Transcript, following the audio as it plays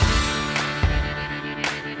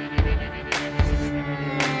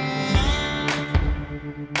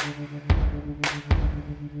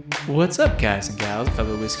What's up, guys and gals,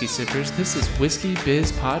 fellow whiskey sippers? This is Whiskey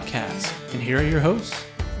Biz Podcast, and here are your hosts,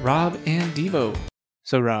 Rob and Devo.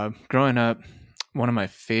 So, Rob, growing up, one of my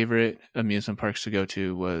favorite amusement parks to go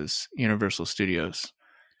to was Universal Studios.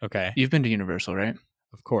 Okay, You've been to Universal, right?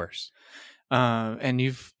 of course. And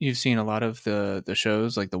you've seen a lot of the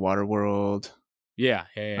shows, like the Waterworld. Yeah.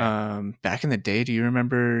 Back in the day, do you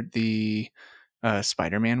remember the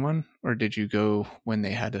Spider-Man one, or did you go when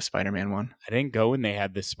they had a Spider-Man one? I didn't go when they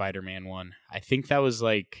had the Spider-Man one. I think that was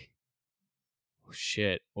like,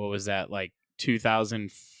 what was that, like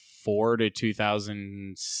 2004 to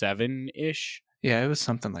 2007-ish? Yeah, it was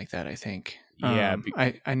something like that, I think. Yeah.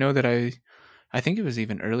 I know that I think it was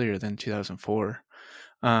even earlier than 2004,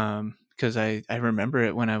 because I remember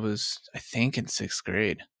it when I was, I think, in 6th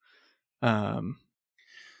grade.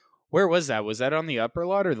 Where was that? Was that on the upper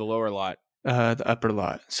lot or the lower lot? The upper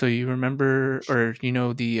lot. So you remember, or you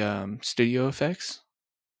know, the studio effects?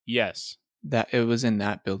 Yes. That it was in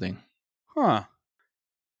that building. Huh.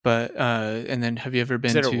 But and then have you ever been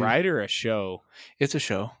Is it to a ride or a show? It's a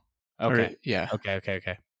show. Okay. Or, yeah.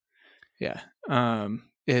 Okay. Yeah.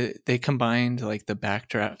 They combined like the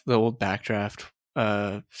old backdraft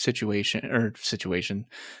situation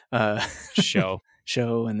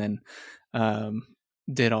show, and then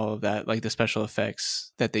did all of that, like the special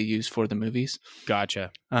effects that they use for the movies.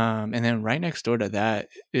 Gotcha. And then right next door to that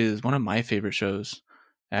is one of my favorite shows,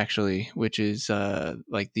 actually, which is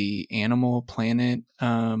like the Animal Planet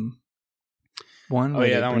one, where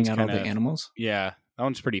they bring out all the animals. Yeah, that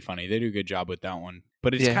one's pretty funny. They do a good job with that one.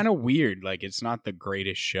 But it's kind of weird. Like, it's not the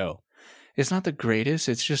greatest show. It's not the greatest.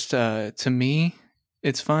 It's just, to me,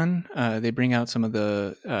 it's fun. They bring out some of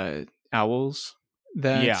the owls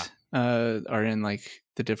that are in like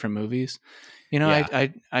the different movies. You know,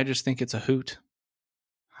 I just think it's a hoot.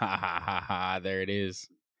 Ha ha ha ha. There it is.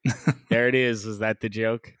 There it is. Was that the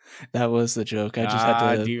joke? That was the joke. I just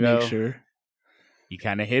had to make sure. You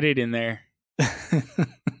kind of hit it in there.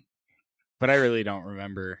 But I really don't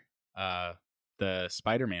remember the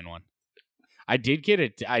Spider-Man one. I did get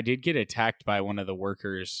attacked by one of the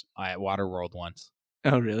workers at Waterworld once.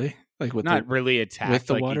 Oh, really? Like not really attacked. With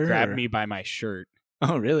the like water, he grabbed me by my shirt.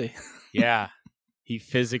 Oh, really? Yeah. He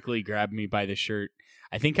physically grabbed me by the shirt.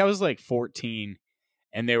 I think I was like 14,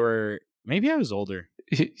 and maybe I was older.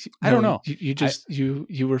 I don't know.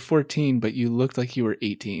 You were 14, but you looked like you were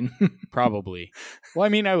 18. Probably. Well, I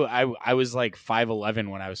mean, I was like 5'11"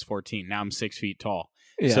 when I was 14. Now I'm 6 feet tall.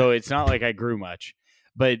 Yeah. So it's not like I grew much.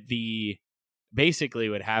 But basically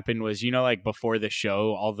what happened was, you know, like before the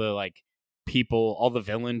show, all the like people, all the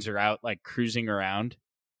villains are out like cruising around.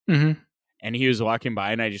 Mm-hmm. And he was walking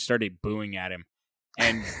by, and I just started booing at him.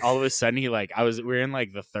 And all of a sudden we were in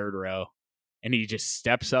like the third row, and he just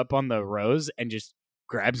steps up on the rows and just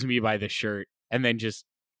grabs me by the shirt and then just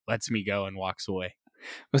lets me go and walks away.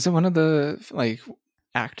 Was it one of the like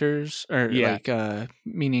actors, or like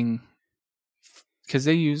meaning, because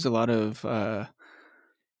they use a lot of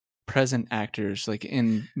present actors like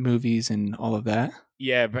in movies and all of that?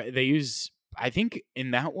 Yeah, but I think in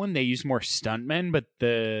that one they use more stuntmen, but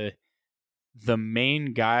the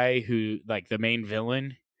main guy who, like the main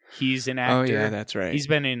villain, he's an actor. Oh yeah, that's right. He's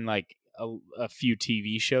been in like a few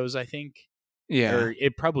TV shows, I think. Yeah. Or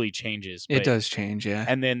it probably changes. But, it does change, yeah.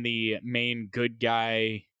 And then the main good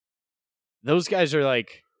guy, those guys are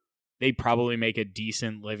like, they probably make a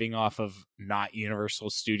decent living off of not Universal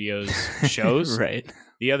Studios shows. Right.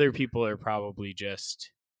 The other people are probably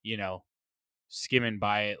just, you know, skimming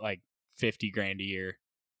by it like $50,000 a year.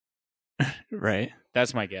 Right.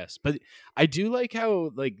 That's my guess. But I do like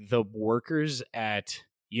how like the workers at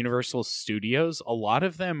Universal Studios, a lot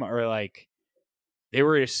of them are like, they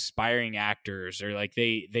were aspiring actors, or like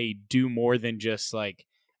they do more than just like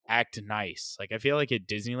act nice. Like I feel like at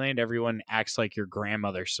Disneyland, everyone acts like your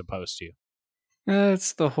grandmother's supposed to.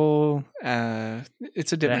 It's the whole.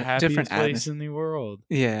 It's a different place in the world.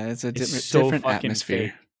 Yeah, it's a different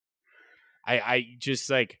atmosphere. I just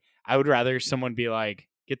like, I would rather someone be like,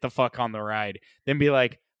 "Get the fuck on the ride," than be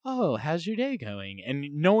like, "Oh, how's your day going?" And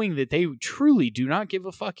knowing that they truly do not give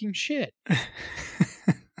a fucking shit.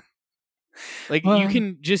 Like, you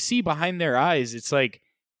can just see behind their eyes, it's like,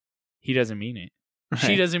 he doesn't mean it. Right.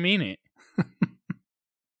 She doesn't mean it.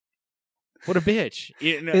 What a bitch.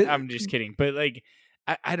 I'm just kidding. But, like,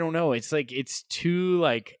 I don't know. It's like, it's too,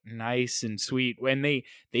 like, nice and sweet when they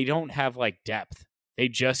don't have, like, depth. They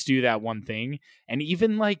just do that one thing. And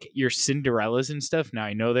even, like, your Cinderellas and stuff, now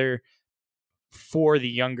I know they're for the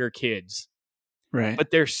younger kids. Right.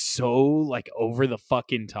 But they're so, like, over the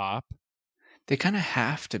fucking top. They kind of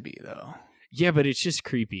have to be, though. Yeah, but it's just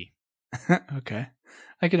creepy. Okay.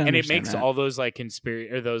 I could And understand it makes that. all those like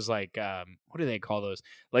conspiracy or those like what do they call those?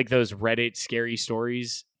 Like those Reddit scary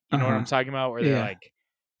stories. You know what I'm talking about? Where they're Yeah. like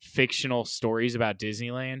fictional stories about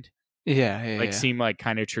Disneyland. Yeah, yeah, Like yeah. seem like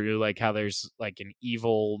kind of true. Like how there's like an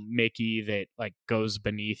evil Mickey that like goes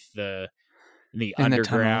beneath the In the tunnels.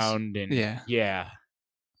 underground and Yeah. yeah.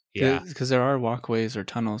 Because there are walkways or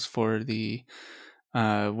tunnels for the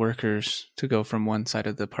workers to go from one side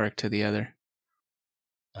of the park to the other.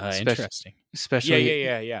 Interesting. Especially,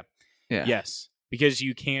 Yeah. yeah, Yes, because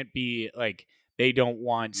you can't be like they don't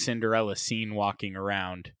want Cinderella seen walking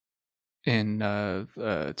around. in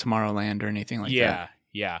Tomorrowland or anything like that.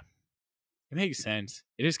 Yeah. It makes sense.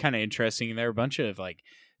 It is kind of interesting. And there are a bunch of like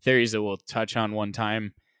theories that we'll touch on one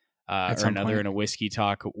time At or some another point. in a whiskey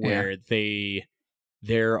talk where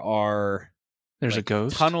there are There's a like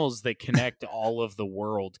ghost. tunnels that connect all of the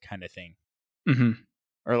world kind of thing. Mm-hmm.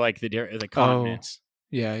 Or like the continents.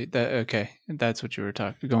 Yeah, okay. That's what you were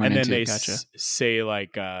going And then into. they Gotcha. say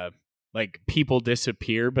like people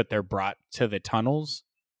disappear but they're brought to the tunnels.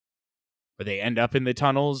 Or they end up in the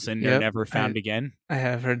tunnels and they're never found again. I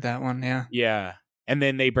have heard that one, yeah. Yeah. And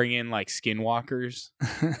then they bring in like skinwalkers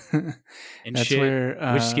and That's shit. where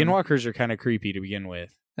Which skinwalkers are kind of creepy to begin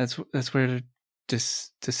with. That's where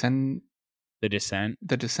descend The descent.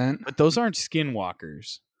 the descent. But those aren't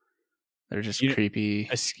skinwalkers. They're just creepy.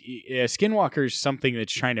 A skinwalker is something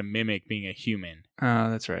that's trying to mimic being a human. Oh,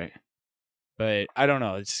 that's right. But I don't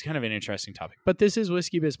know. It's kind of an interesting topic. But this is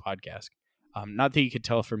Whiskey Biz Podcast. Not that you could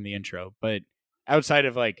tell from the intro, but outside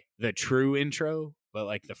of like the true intro, but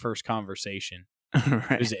like the first conversation,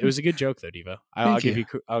 right. it was a good joke though, Devo. I'll give you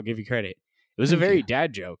credit. It was Thank a very you.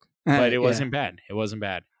 dad joke, but it wasn't bad. It wasn't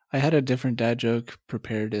bad. I had a different dad joke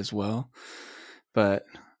prepared as well, but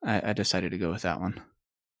I decided to go with that one.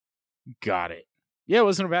 Got it. Yeah, it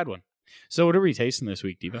wasn't a bad one. So what are we tasting this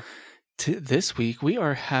week, Devo? This week we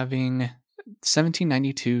are having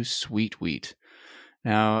 1792 Sweet Wheat.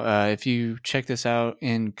 Now, if you check this out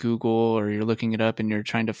in Google or you're looking it up and you're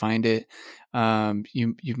trying to find it,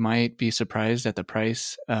 you might be surprised at the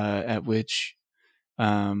price at which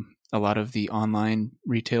a lot of the online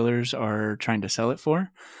retailers are trying to sell it for.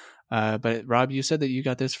 But Rob, you said that you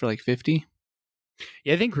got this for like 50.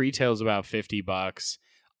 Yeah, I think retail's about $50.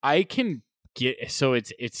 I can get so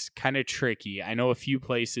it's kind of tricky. I know a few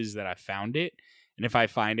places that I found it, and if I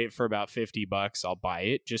find it for about $50, I'll buy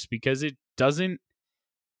it just because it doesn't.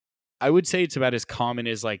 I would say it's about as common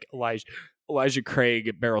as like Elijah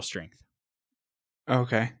Craig barrel strength.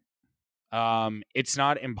 Okay. It's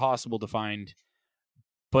not impossible to find,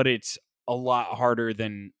 but it's a lot harder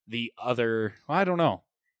than the other. Well, I don't know.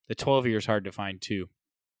 The 12 years hard to find too.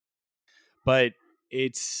 But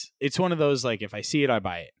it's one of those like if I see it, I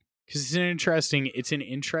buy it because it's an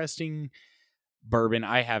interesting bourbon.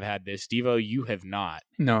 I have had this. Devo, you have not.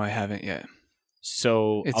 No, I haven't yet.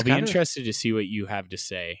 So I'll be interested to see what you have to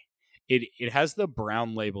say. It has the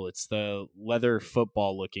brown label. It's the leather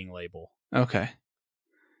football looking label. Okay.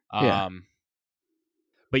 Yeah.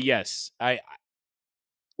 But yes,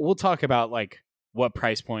 we'll talk about like what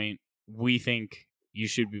price point we think you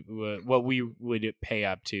should be, what we would pay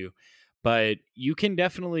up to. But you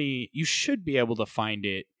should be able to find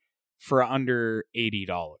it for under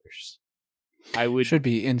 $80. Should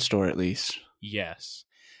be in store at least. Yes.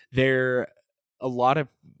 There a lot of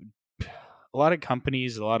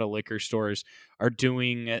companies, a lot of liquor stores are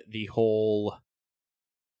doing the whole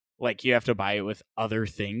like you have to buy it with other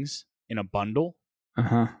things in a bundle.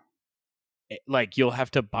 Uh-huh. Like you'll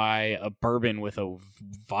have to buy a bourbon with a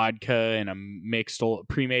vodka and a mixed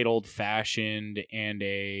pre-made old fashioned and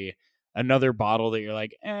another bottle that you're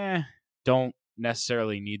like, don't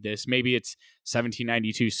necessarily need this. Maybe it's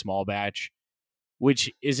 1792 small batch,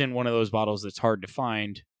 which isn't one of those bottles that's hard to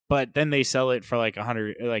find, but then they sell it for like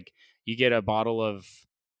 100. Like you get a bottle of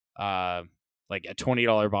like a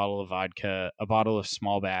 $20 bottle of vodka, a bottle of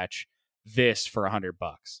small batch, this for $100.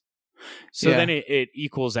 So then it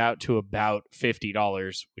equals out to about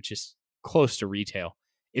 $50, which is close to retail.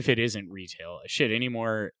 If it isn't retail, shit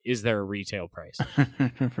anymore, is there a retail price?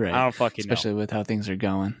 Right. I don't fucking know. Especially with how things are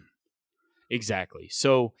going. Exactly.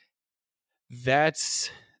 So that's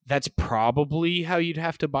probably how you'd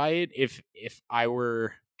have to buy it if I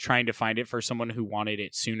were trying to find it for someone who wanted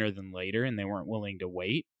it sooner than later and they weren't willing to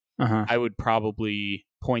wait. Uh-huh. I would probably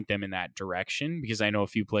point them in that direction because I know a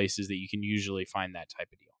few places that you can usually find that type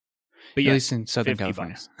of deal. But at least in Southern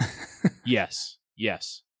California. Yes.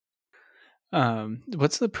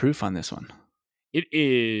 What's the proof on this one? It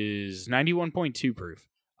is 91.2 proof.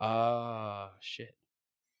 Shit.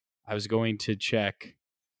 I was going to check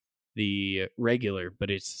the regular, but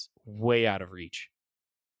it's way out of reach.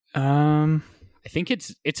 I think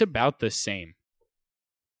it's about the same.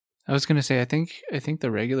 I was gonna say I think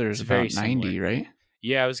the regular is It's very about 90, similar. right?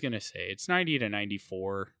 Yeah, I was gonna say it's 90 to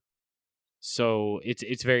 94. So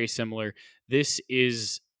it's very similar. This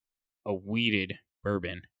is a wheated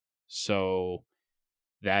bourbon. So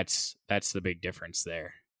that's the big difference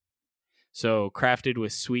there. So crafted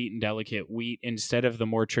with sweet and delicate wheat instead of the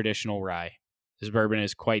more traditional rye. This bourbon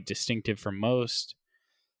is quite distinctive from most.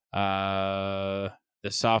 The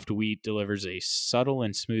soft wheat delivers a subtle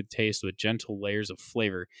and smooth taste with gentle layers of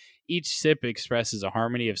flavor. Each sip expresses a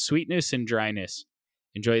harmony of sweetness and dryness.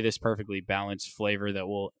 Enjoy this perfectly balanced flavor that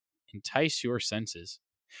will entice your senses.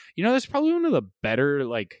 You know, that's probably one of the better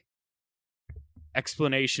like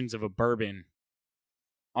explanations of a bourbon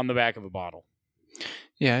on the back of a bottle.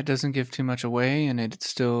 Yeah, it doesn't give too much away, and it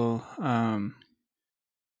still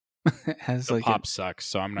has The like pop sucks,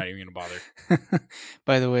 so I'm not even gonna bother.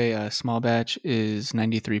 By the way, small batch is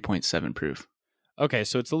 93.7 proof. Okay,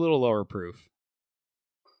 so it's a little lower proof,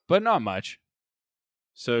 but not much.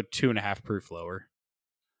 So 2.5 proof lower.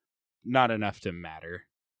 Not enough to matter,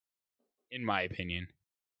 in my opinion.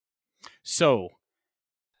 So,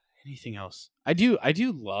 anything else? I do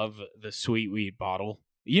love the sweet wheat bottle.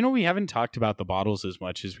 You know, we haven't talked about the bottles as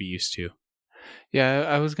much as we used to. Yeah,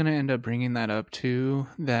 I was gonna end up bringing that up too.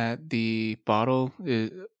 That the bottle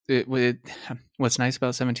what's nice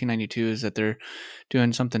about 1792 is that they're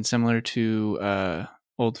doing something similar to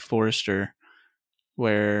Old Forester,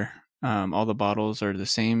 where all the bottles are the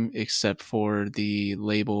same except for the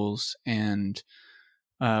labels and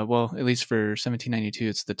well, at least for 1792,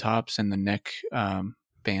 it's the tops and the neck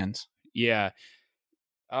bands. Yeah.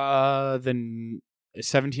 The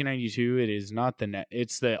 1792, it is not the neck.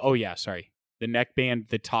 It's the, oh yeah, sorry. The neckband,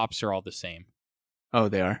 the tops are all the same. Oh,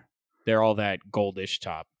 they are? They're all that goldish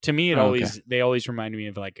top. To me, they always remind me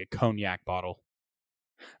of like a cognac bottle.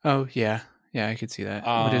 Oh, yeah. Yeah, I could see that.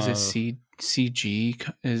 What is it?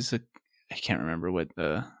 CG is I can't remember what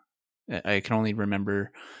I can only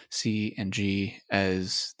remember C and G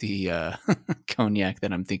as the cognac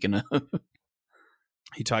that I'm thinking of.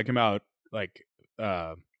 You talking about like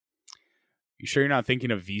you sure you're not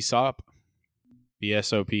thinking of VSOP?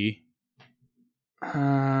 VSOP?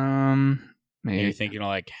 Maybe. You're thinking of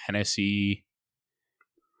like Hennessy,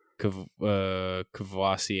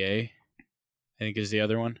 Cavassier, I think is the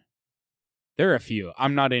other one. There are a few.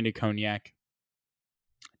 I'm not into cognac.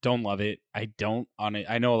 Don't love it. I don't on it.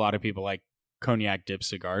 I know a lot of people like cognac dip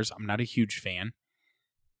cigars. I'm not a huge fan,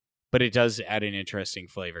 but it does add an interesting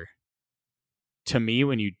flavor. To me,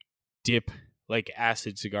 when you dip, like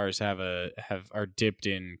acid cigars are dipped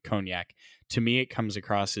in cognac, to me it comes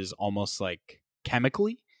across as almost like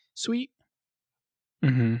chemically sweet.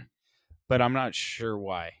 Mm-hmm. But I'm not sure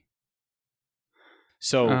why.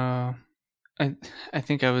 So I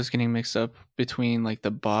think I was getting mixed up between like the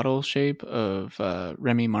bottle shape of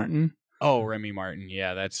Remy Martin. Oh, Remy Martin.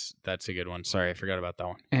 Yeah, that's a good one. Sorry, I forgot about that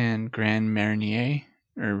one. And Grand Marnier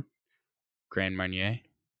or Grand Marnier.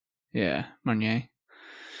 Yeah, Marnier.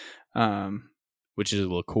 Which is a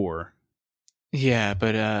liqueur. Yeah,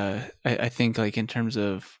 but I think like in terms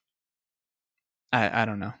of I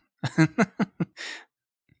don't know.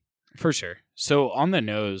 For sure. So on the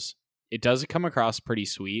nose, it does come across pretty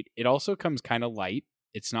sweet. It also comes kind of light.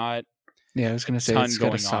 It's not. Yeah, I was gonna say it's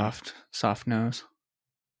got a soft nose.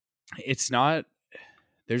 It's not.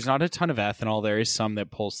 There's not a ton of ethanol. There is some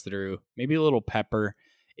that pulls through. Maybe a little pepper.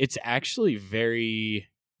 It's actually very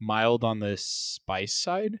mild on the spice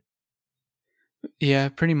side. Yeah,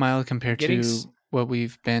 pretty mild compared to what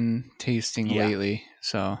we've been tasting lately.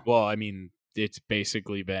 So, well, I mean, it's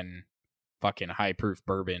basically been fucking high proof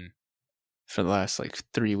bourbon for the last like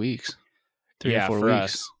 3 weeks, 3 or 4 for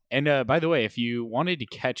weeks. Us. And by the way, if you wanted to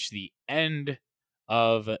catch the end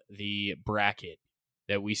of the bracket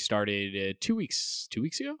that we started 2 weeks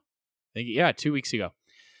ago, I think 2 weeks ago,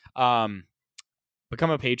 become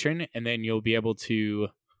a patron, and then you'll be able to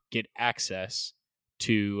get access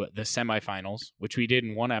to the semifinals, which we did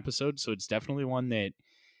in one episode. So it's definitely one that,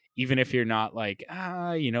 even if you're not like,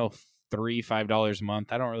 $3-5 a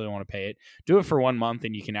month, I don't really want to pay it. Do it for 1 month,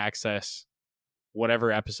 and you can access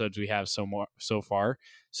whatever episodes we have so far.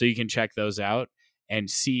 So you can check those out and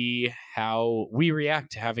see how we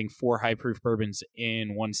react to having 4 high proof bourbons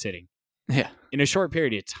in one sitting. Yeah. In a short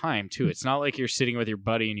period of time, too. It's not like you're sitting with your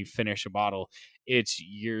buddy and you finish a bottle. It's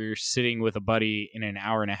you're sitting with a buddy in an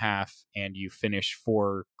hour and a half and you finish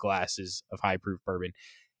 4 glasses of high proof bourbon.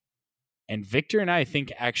 And Victor and I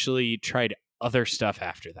think actually tried other stuff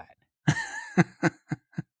after that.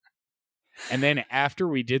 And then after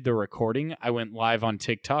we did the recording, I went live on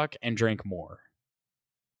TikTok and drank more.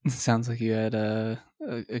 Sounds like you had a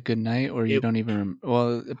good night, or you It don't even.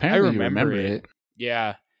 Well, I apparently you remember remember it. it.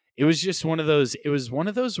 Yeah. It was just one of those. It was one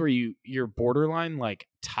of those where you're borderline like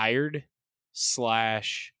tired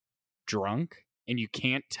slash drunk, and you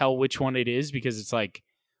can't tell which one it is because it's like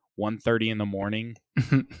 1:30 in the morning.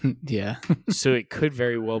 Yeah. So it could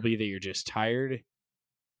very well be that you're just tired,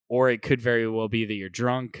 or it could very well be that you're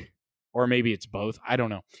drunk, or maybe it's both. I don't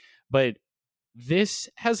know. But this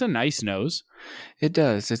has a nice nose. It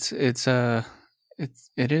does. It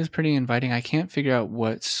is pretty inviting. I can't figure out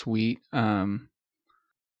what sweet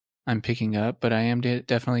I'm picking up, but I am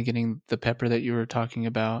definitely getting the pepper that you were talking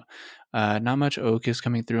about. Not much oak is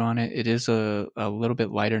coming through on it. It is a little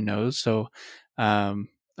bit lighter nose, so a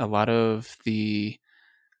lot of the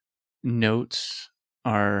notes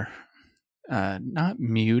are not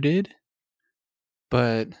muted,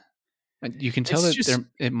 but you can tell It's that just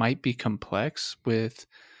it might be complex with,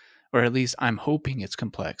 or at least I'm hoping it's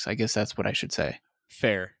complex. I guess that's what I should say.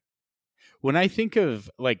 fair. When I think of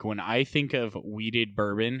weeded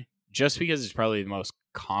bourbon, just because it's probably the most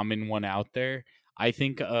common one out there, I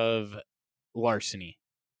think of Larceny.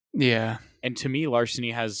 Yeah. And to me,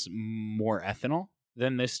 Larceny has more ethanol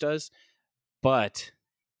than this does, but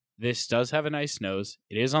this does have a nice nose.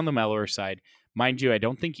 It is on the mellower side. Mind you, I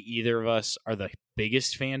don't think either of us are the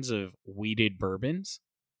biggest fans of weeded bourbons,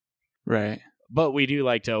 Right. but we do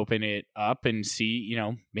like to open it up and see,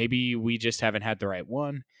 maybe we just haven't had the right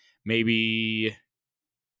one. Maybe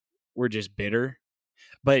we're just bitter.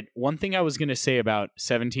 But one thing I was going to say about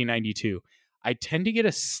 1792, I tend to get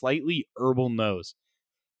a slightly herbal nose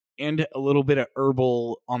and a little bit of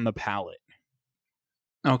herbal on the palate.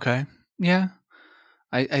 Okay. Yeah.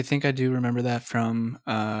 I think I do remember that from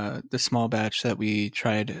the small batch that we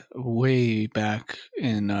tried way back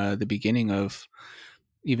in the beginning of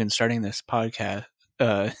even starting this podcast.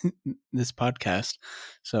 Uh, this podcast.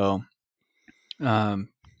 So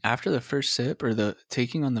after the first sip, or the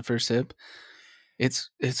taking on the first sip, it's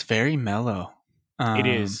very mellow. It Um,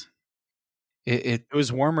 is. it It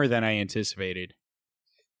was warmer than I anticipated.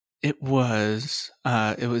 it was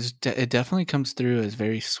it definitely comes through as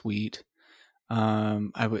very sweet.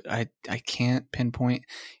 I can't pinpoint,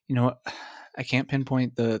 you know, I can't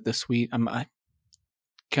pinpoint the sweet. I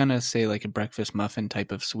gonna say like a breakfast muffin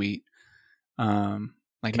type of sweet.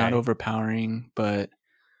 Like not Okay. overpowering, but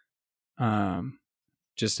um,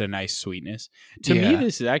 Just a nice sweetness. To me, yeah.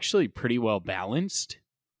 this is actually pretty well balanced.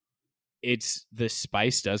 The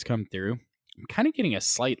spice does come through. I'm kind of getting a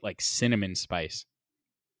slight like cinnamon spice.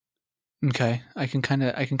 Okay, I can kind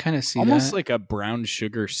of see Almost that. like a brown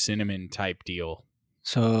sugar cinnamon type deal.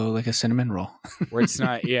 So like a cinnamon roll. Where it's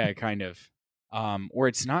not kind of or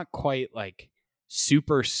it's not quite like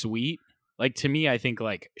super sweet. Like to me, I think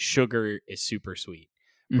like sugar is super sweet.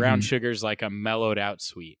 Brown Mm-hmm. sugar's like a mellowed out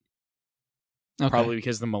sweet. Okay. Probably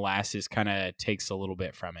because the molasses kind of takes a little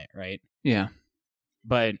bit from it, right? Yeah.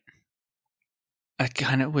 But I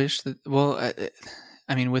kind of wish that. Well,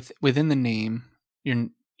 I mean, within the name, you're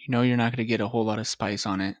you're not going to get a whole lot of spice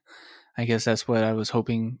on it. I guess that's what I was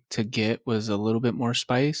hoping to get, was a little bit more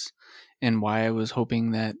spice, and why I was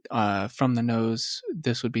hoping that from the nose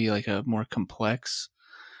this would be like a more complex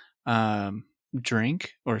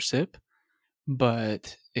drink or sip,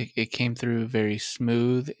 but it came through very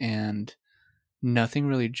smooth, and nothing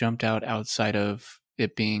really jumped out outside of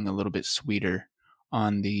it being a little bit sweeter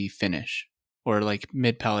on the finish, or like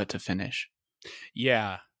mid palate to finish.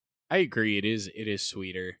 yeah, I agree. It is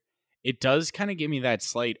sweeter. It does kind of give me that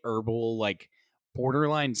slight herbal, like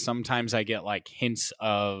borderline. Sometimes I get like hints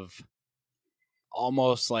of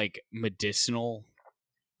almost like medicinal,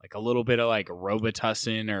 like a little bit of like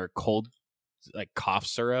Robitussin or cold, like cough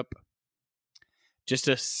syrup. Just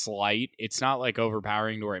a slight. It's not like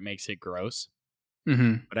overpowering to where it makes it gross,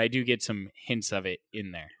 Mm-hmm. but I do get some hints of it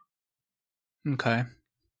in there. Okay.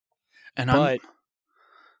 And But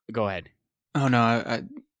go ahead. oh no, I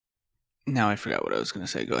now I forgot what I was going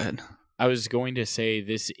to say. Go ahead. I was going to say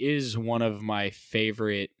this is one of my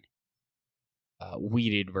favorite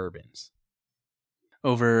weeded bourbons.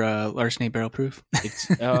 Over Larceny Barrel Proof.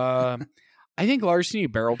 It's I think Larceny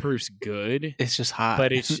Barrel Proof's good, It's just hot.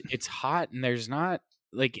 but it's hot and there's not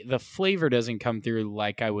like the flavor doesn't come through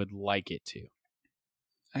like I would like it to,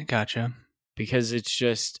 I gotcha. because it's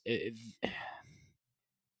just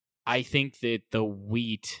I think that the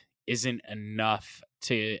wheat isn't enough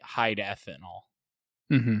to hide ethanol.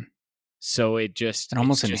 Mm-hmm. So it just It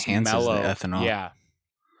almost it's just enhances mellow. the ethanol. Yeah.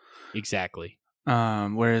 Exactly.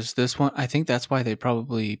 Whereas this one, I think that's why they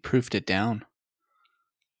probably proofed it down.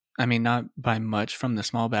 I mean, not by much from the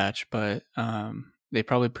small batch, but they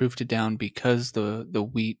probably proofed it down because the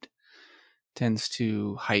wheat tends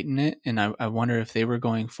to heighten it. And I wonder if they were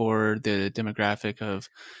going for the demographic of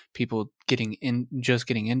people getting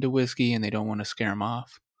into whiskey and they don't want to scare them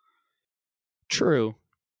off. True.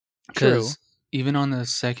 Because even on the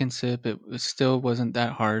second sip, it still wasn't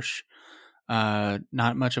that harsh.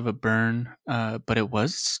 Not much of a burn, but it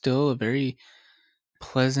was still a very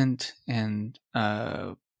pleasant and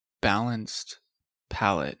balanced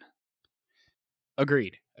palate.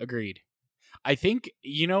 Agreed. I think,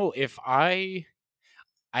 if I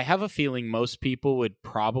have a feeling most people would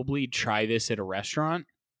probably try this at a restaurant,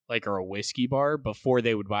 like, or a whiskey bar, before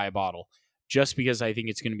they would buy a bottle, just because I think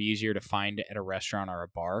it's going to be easier to find at a restaurant or a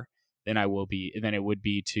bar than it would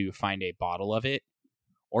be to find a bottle of it,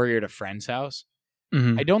 or you're at a friend's house.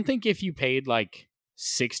 Mm-hmm. I don't think if you paid like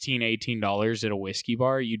 $16, $18 at a whiskey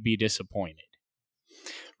bar, you'd be disappointed.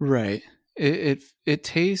 Right. It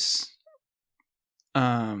tastes.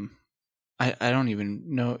 I don't even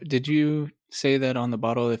know. Did you say that on the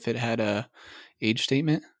bottle if it had a age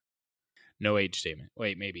statement? No age statement.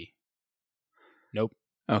 Wait, maybe. Nope.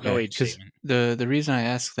 Okay. No age statement. The reason I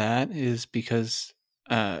ask that is because,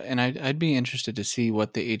 and I'd be interested to see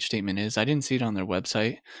what the age statement is. I didn't see it on their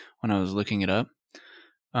website when I was looking it up.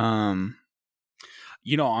 Honestly,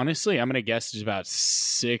 I'm gonna guess it's about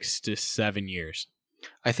 6 to 7 years.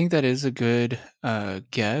 I think that is a good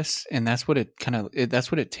guess, and that's what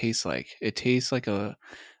that's what it tastes like. It tastes like a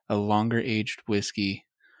longer aged whiskey,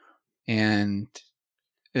 and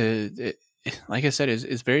like I said,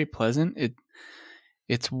 is very pleasant.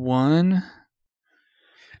 It's one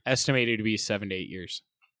estimated to be 7 to 8 years.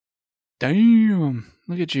 Damn!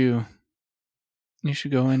 Look at you. You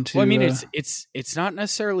should go into. Well, I mean, it's not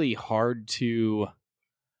necessarily hard to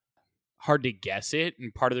guess it,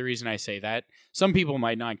 and part of the reason I say that, some people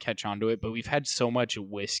might not catch on to it, but we've had so much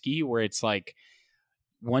whiskey where it's like,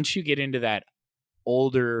 once you get into that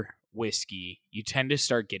older whiskey, you tend to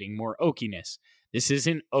start getting more oakiness. This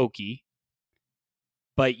isn't oaky,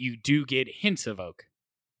 but you do get hints of oak.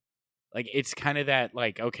 Like, it's kind of that,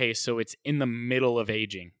 like, okay, so it's in the middle of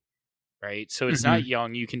aging, right? So it's not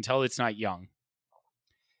young. You can tell it's not young.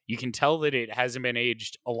 You can tell that it hasn't been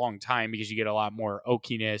aged a long time because you get a lot more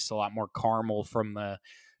oakiness, a lot more caramel from the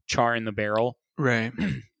char in the barrel. Right.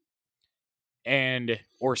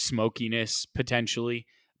 Or smokiness, potentially.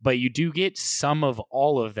 But you do get some of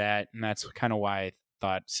all of that, and that's kind of why I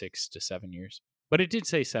thought 6 to 7 years. But it did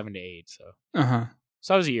say 7 to 8, so.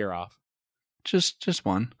 So I was a year off. Just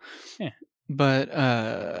one. Yeah. But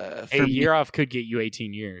a year off could get you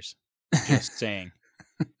 18 years. Just saying.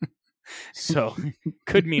 So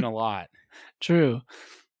could mean a lot. True.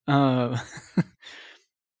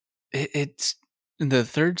 It's the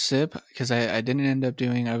third sip, because I didn't end up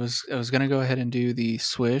doing. I was gonna go ahead and do the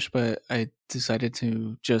swish, but I decided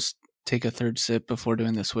to just take a third sip before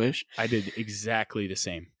doing the swish. I did exactly the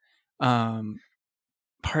same.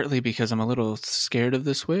 Partly because I'm a little scared of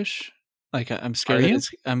the swish. Like, I'm scared.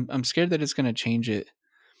 I'm scared that it's gonna change it.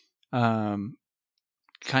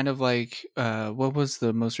 Kind of like, what was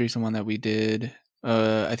the most recent one that we did?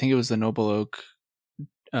 I think it was the Noble Oak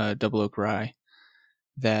Double Oak Rye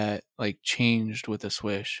that like changed with a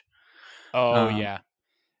swish. Oh, yeah.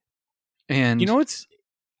 And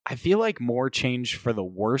I feel like more change for the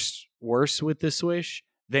worse with the swish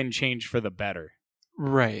than change for the better.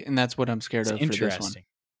 Right, and that's what I'm scared of for this one.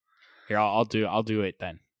 Here, I'll do it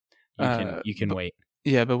then. You can wait.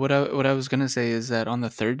 Yeah, but what I was gonna say is that on the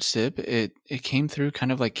third sip, it came through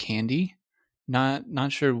kind of like candy.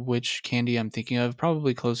 Not sure which candy I'm thinking of.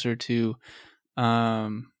 Probably closer to, I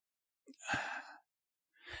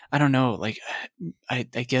don't know. Like, I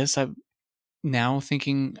guess I'm now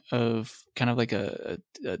thinking of kind of like a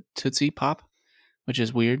Tootsie Pop, which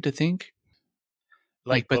is weird to think.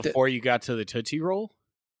 Like before you got to the Tootsie Roll?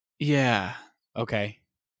 Yeah. Okay.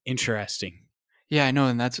 Interesting. Yeah, I know,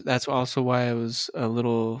 and that's also why I was a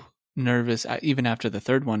little nervous, even after the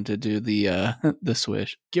third one, to do the the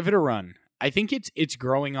swish. Give it a run. I think it's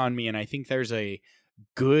growing on me, and I think there's a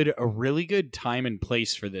really good time and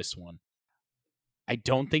place for this one. I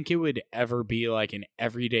don't think it would ever be like an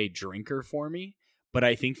everyday drinker for me, but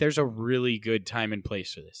I think there's a really good time and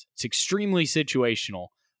place for this. It's extremely situational,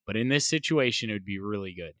 but in this situation, it would be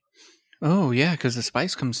really good. Oh, yeah, because the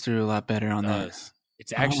spice comes through a lot better on that.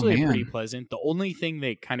 It's actually pretty pleasant. The only thing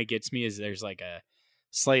that kind of gets me is there's like a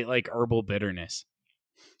slight like herbal bitterness.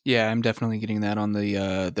 Yeah, I'm definitely getting that on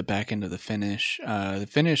the back end of the finish. The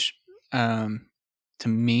finish, to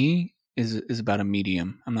me, is about a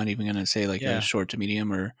medium. I'm not even gonna say like a short to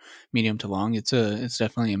medium or medium to long. It's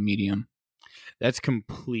definitely a medium. That's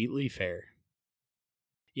completely fair.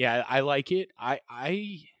 Yeah, I like it. I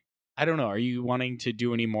I don't know. Are you wanting to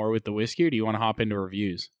do any more with the whiskey, or do you want to hop into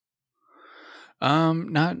reviews?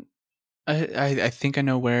 Not. I think I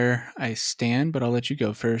know where I stand, but I'll let you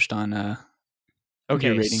go first on your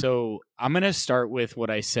Okay, rating. so I'm going to start with what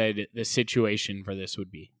I said the situation for this would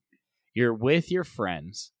be. You're with your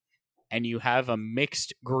friends, and you have a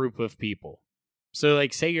mixed group of people. So,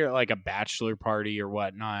 like, say you're at, like, a bachelor party or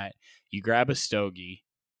whatnot, you grab a stogie,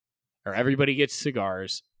 or everybody gets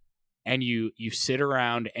cigars, and you sit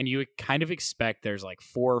around, and you kind of expect there's, like,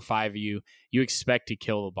 4 or 5 of you expect to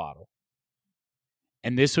kill the bottle.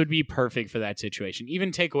 And this would be perfect for that situation.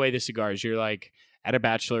 Even take away the cigars. You're like at a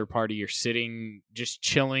bachelor party, you're sitting just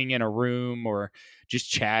chilling in a room or just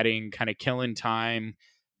chatting, kind of killing time,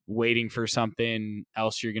 waiting for something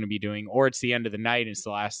else you're going to be doing. Or it's the end of the night and it's the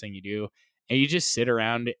last thing you do. And you just sit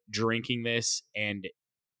around drinking this, and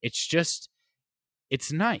it's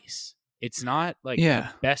nice. It's not like the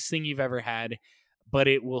best thing you've ever had, but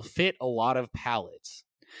it will fit a lot of palates.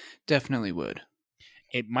 Definitely would.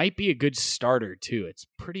 It might be a good starter too. It's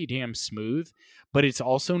pretty damn smooth, but it's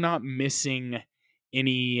also not missing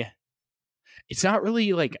any. It's not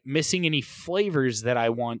really like missing any flavors that I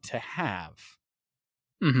want to have.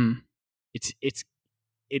 Mm-hmm. It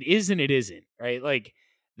is and it isn't, right? Like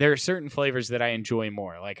there are certain flavors that I enjoy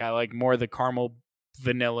more. Like I like more the caramel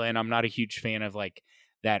vanilla, and I'm not a huge fan of like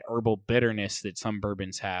that herbal bitterness that some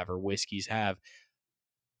bourbons have or whiskeys have.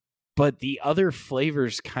 But the other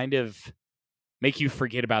flavors kind of make you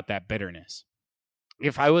forget about that bitterness.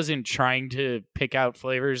 If I wasn't trying to pick out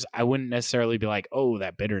flavors, I wouldn't necessarily be like, oh,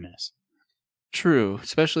 that bitterness. True,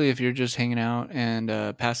 especially if you're just hanging out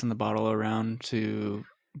and passing the bottle around to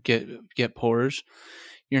get pours.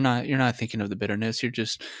 You're not thinking of the bitterness. You're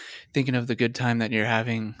just thinking of the good time that you're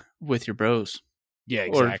having with your bros. Yeah,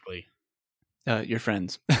 exactly. Or your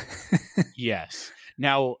friends. Yes.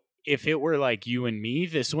 Now, if it were like you and me,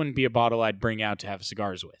 this wouldn't be a bottle I'd bring out to have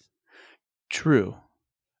cigars with. True.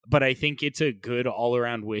 But I think it's a good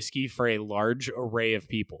all-around whiskey for a large array of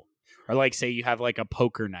people. Or like, say you have like a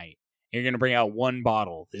poker night. You're going to bring out one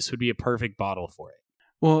bottle. This would be a perfect bottle for it.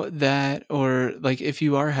 Well, that, or like if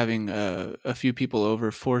you are having a few people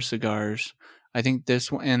over for cigars, I think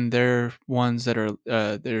this one, and they're ones that are,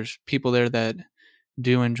 there's people there that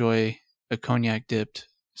do enjoy a cognac dipped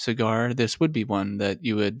cigar. This would be one that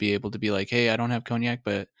you would be able to be like, hey, I don't have cognac,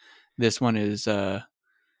 but this one is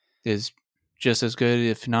just as good.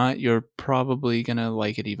 If not, you're probably going to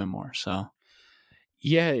like it even more. So,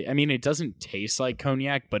 yeah, I mean, it doesn't taste like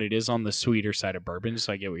cognac, but it is on the sweeter side of bourbon.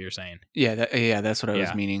 So I get what you're saying. Yeah, that's what I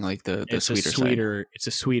was meaning. Like the sweeter side. It's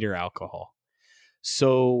a sweeter alcohol.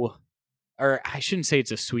 So, or I shouldn't say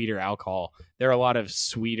it's a sweeter alcohol. There are a lot of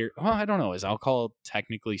sweeter. Well, I don't know. Is alcohol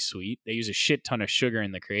technically sweet? They use a shit ton of sugar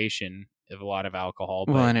in the creation of a lot of alcohol.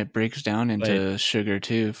 Well, and it breaks down into sugar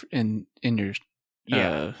too in your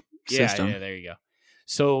system. Yeah, there you go.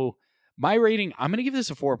 So my rating, I'm going to give this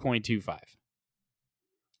a 4.25.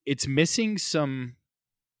 It's missing some.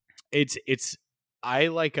 I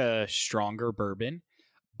like a stronger bourbon,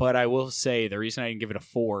 but I will say the reason I didn't give it a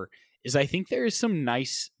 4 is I think there is some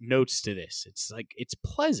nice notes to this. It's like, it's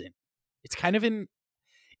pleasant. It's kind of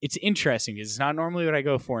it's interesting because it's not normally what I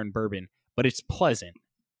go for in bourbon, but it's pleasant.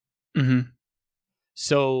 Mm-hmm.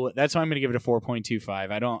 So that's why I'm going to give it a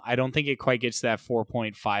 4.25. I don't think it quite gets to that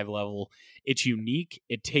 4.5 level. It's unique.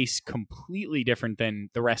 It tastes completely different than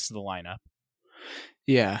the rest of the lineup.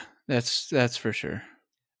 Yeah, that's for sure.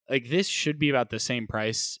 Like this should be about the same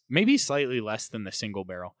price, maybe slightly less than the single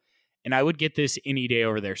barrel. And I would get this any day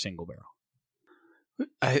over their single barrel.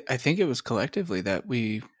 I think it was collectively that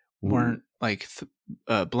we weren't like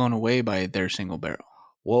blown away by their single barrel.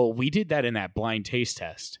 Well, we did that in that blind taste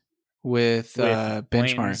test with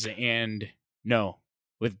Benchmark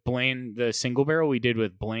with Bland, the single barrel we did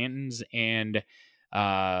with Blanton's and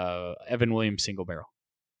Evan Williams single barrel.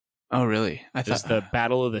 Oh, really? I thought the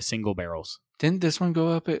battle of the single barrels. Didn't this one go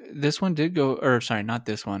up? This one did go, or sorry, not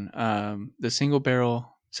this one. The single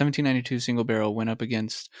barrel 1792 single barrel went up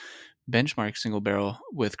against Benchmark single barrel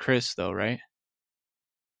with Chris, though, right?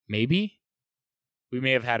 Maybe. We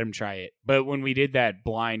may have had him try it. But when we did that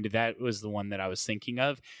blind, that was the one that I was thinking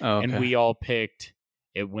of. Oh, okay. And we all picked,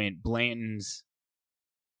 it went Blanton's.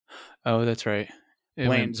 Oh, that's right.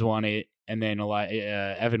 Blanton's won it. And then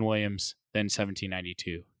Evan Williams, then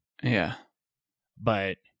 1792. Yeah.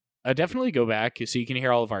 But definitely go back so you can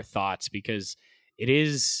hear all of our thoughts, because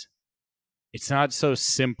it's not so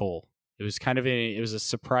simple. It was it was a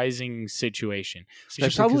surprising situation. We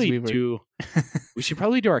should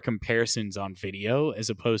probably do our comparisons on video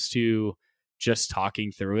as opposed to just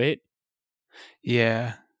talking through it.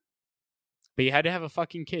 Yeah. But you had to have a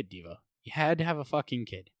fucking kid, Devo. You had to have a fucking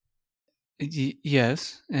kid.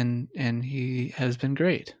 Yes, and he has been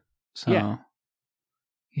great. So Yeah.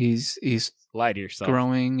 he's Lie to yourself.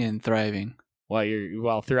 growing and thriving.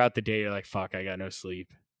 While throughout the day you're like, fuck, I got no sleep.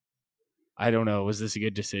 I don't know. Was this a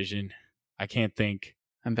good decision? I can't think.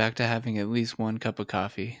 I'm back to having at least one cup of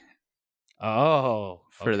coffee Oh,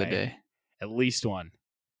 for the okay. day. At least one.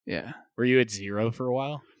 Yeah. Were you at 0 for a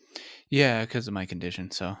while? Yeah, because of my condition.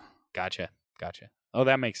 So Gotcha. Oh,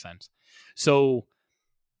 that makes sense. So,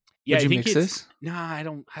 yeah, would I you think mix this? Nah, I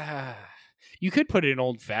don't. You could put it in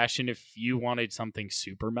old fashioned if you wanted something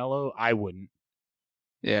super mellow. I wouldn't.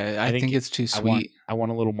 Yeah, I think it's too sweet. I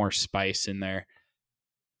want a little more spice in there.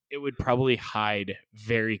 It would probably hide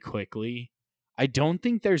very quickly. I don't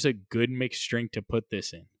think there's a good mixed drink to put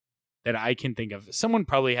this in that I can think of. Someone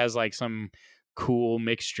probably has like some cool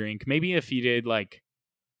mixed drink. Maybe if you did like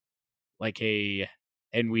a,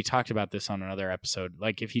 and we talked about this on another episode,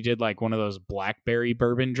 like if you did like one of those blackberry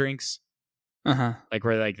bourbon drinks, like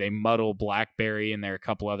where like they muddle blackberry and there are a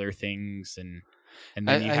couple other things, and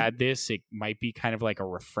then you had this, it might be kind of like a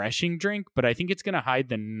refreshing drink, but I think it's going to hide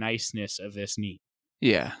the niceness of this neat.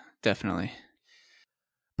 Yeah, definitely.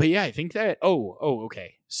 But yeah, I think that,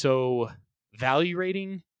 okay. So value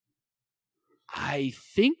rating, I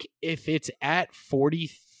think if it's at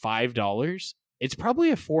 $45, it's probably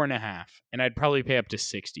a 4.5, and I'd probably pay up to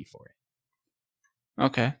 60 for it.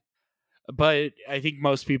 Okay. But I think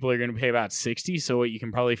most people are going to pay about 60. So what you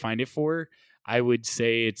can probably find it for, I would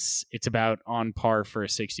say it's about on par for a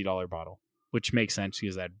 $60 bottle, which makes sense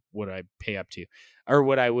because that's what I pay up to, or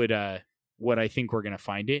what I think we're going to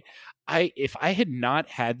find it. If I had not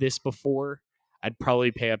had this before, I'd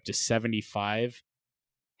probably pay up to 75.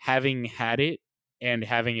 Having had it and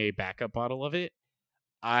having a backup bottle of it,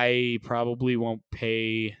 I probably won't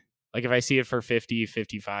pay, like if I see it for $50,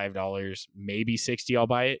 $55, maybe 60, I'll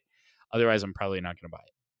buy it. Otherwise, I'm probably not going to buy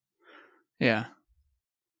it. Yeah.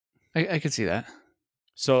 I could see that.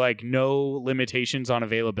 So like no limitations on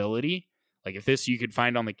availability. Like if this you could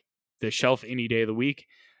find on the shelf any day of the week,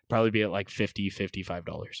 probably be at like $50, $55.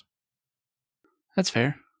 That's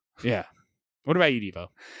fair. Yeah. What about you, Devo?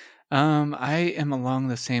 I am along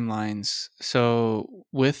the same lines. So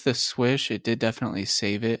with the Swish, it did definitely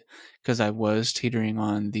save it because I was teetering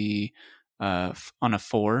on the on a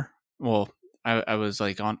 4. Well, I was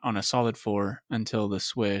like on a solid 4 until the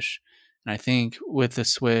Swish. And I think with the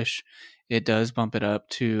Swish, it does bump it up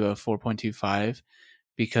to a 4.25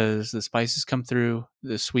 because the spices come through.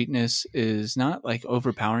 The sweetness is not like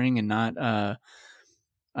overpowering and not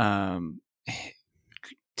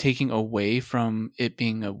taking away from it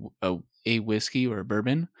being a whiskey or a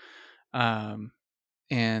bourbon.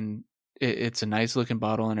 And it's a nice looking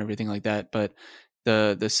bottle and everything like that. But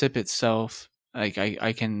the sip itself, like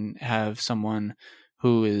I can have someone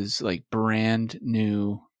who is like brand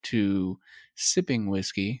new to sipping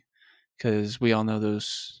whiskey, because we all know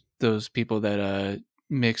those people that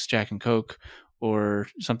mix Jack and Coke or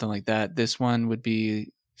something like that. This one would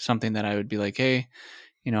be something that I would be like, hey,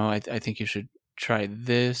 I think you should try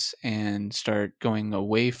this and start going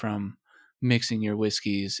away from mixing your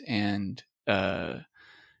whiskeys and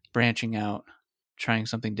branching out, trying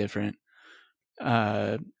something different.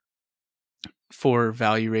 For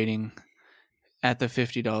value rating at the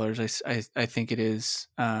 $50, I think it is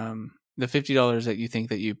the $50 that you think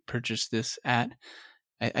that you purchased this at.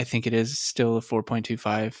 I think it is still a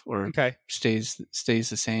 4.25 or Okay. stays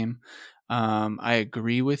the same. I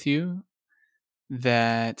agree with you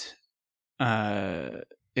that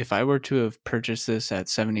if I were to have purchased this at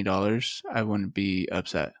 $70, I wouldn't be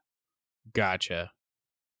upset. Gotcha.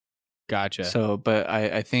 So, but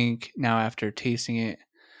I think now after tasting it,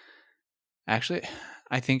 actually,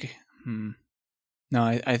 I think, no,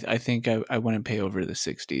 I think I wouldn't pay over the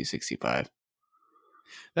 60, 65.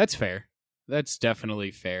 That's fair. That's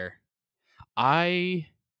definitely fair. But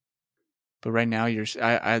right now,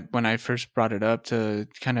 I when I first brought it up to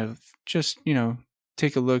kind of just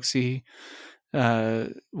take a look, see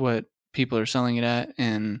what people are selling it at,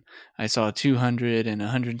 and I saw 200 and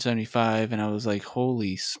 175, and I was like,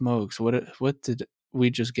 holy smokes, what did we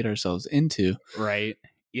just get ourselves into? Right.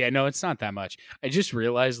 Yeah, no, it's not that much. I just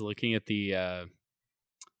realized looking at the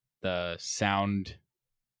sound,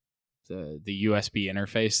 the USB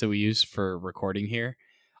interface that we use for recording here,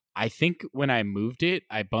 I think when I moved it,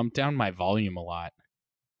 I bumped down my volume a lot.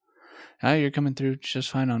 You're coming through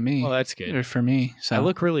just fine on me. Well, that's good. Or for me. So I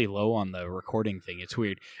look really low on the recording thing. It's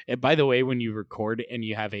weird. And by the way, when you record and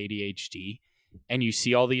you have ADHD and you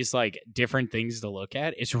see all these like different things to look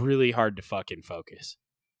at, it's really hard to fucking focus.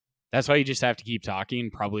 That's why you just have to keep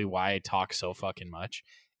talking. Probably why I talk so fucking much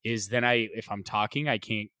is then if I'm talking, I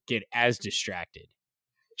can't get as distracted.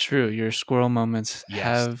 True. Your squirrel moments Yes.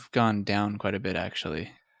 have gone down quite a bit,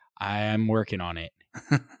 actually. I am working on it.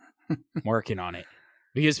 Working on it.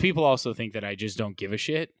 Because people also think that I just don't give a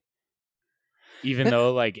shit. Even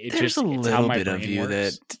though, like, There's a it's how little my bit of brain you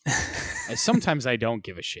works. that Sometimes I don't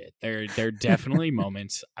give a shit. There are definitely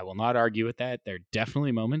moments, I will not argue with that. There are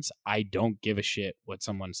definitely moments I don't give a shit what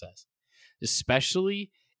someone says. Especially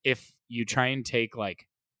if you try and take, like,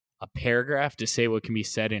 a paragraph to say what can be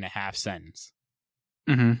said in a half sentence.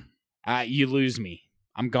 Mhm. You lose me.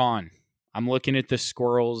 I'm gone. I'm looking at the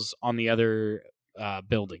squirrels on the other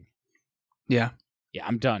building. Yeah. Yeah,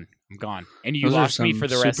 I'm done. I'm gone. And you Those are lost me some for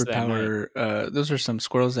the rest of that night. superpower. Those are some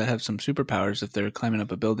squirrels that have some superpowers if they're climbing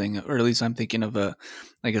up a building, or at least I'm thinking of a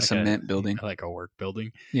cement building. Like a work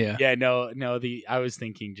building. Yeah. Yeah, no, I was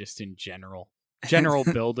thinking just in general. General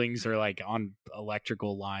buildings are like on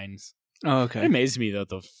electrical lines. Oh, It okay. amazes me that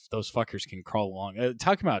those fuckers can crawl along.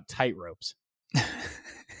 Talking about tight ropes.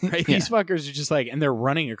 Right? Yeah. These fuckers are just like, and they're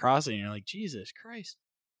running across it, and you're like, Jesus Christ.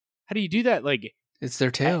 How do you do that? Like, It's their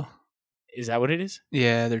tail. is that what it is?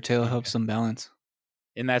 Yeah, their tail Okay. helps them balance.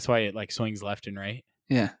 And that's why it like swings left and right.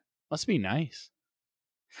 Yeah. Must be nice.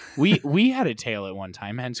 We had a tail at one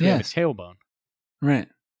time, hence we have a Yes. tailbone. Right.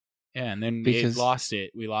 Yeah, and then Because-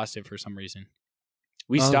 we lost it for some reason.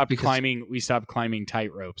 We Oh, stopped because- climbing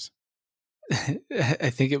tight ropes. I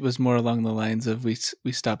think it was more along the lines of we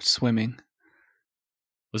stopped swimming.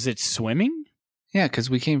 Was it swimming? Yeah, because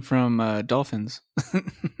we came from dolphins.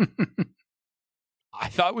 I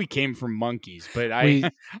thought we came from monkeys, but We-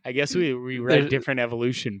 I guess we read There- different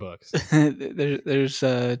evolution books. There's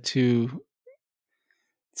two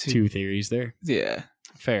Theories there. Yeah.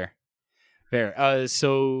 Fair.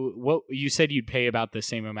 So what you said you'd pay about the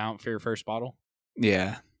same amount for your first bottle?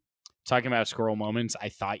 Yeah. Talking about squirrel moments, I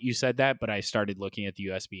thought you said that, but I started looking at the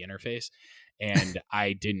USB interface and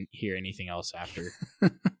I didn't hear anything else after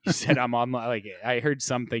you said I'm on. Like, I heard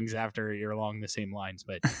some things after you're along the same lines,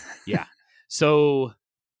 but yeah. So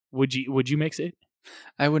would you mix it?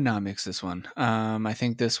 I would not mix this one. I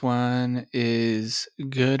think this one is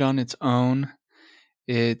good on its own.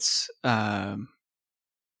 It's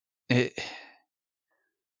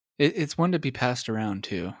it's one to be passed around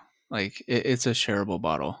too. Like it's a shareable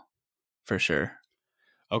bottle for sure.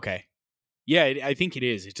 Okay. Yeah, I think it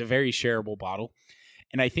is. It's a very shareable bottle.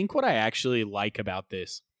 And I think what I actually like about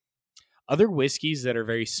this, other whiskeys that are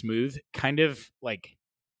very smooth, kind of like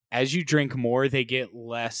as you drink more, they get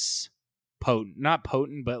less potent. Not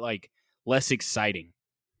potent, but like less exciting.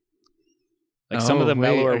 Like some of the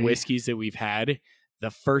mellower whiskeys that we've had,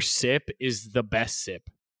 the first sip is the best sip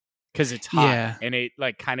because it's hot and it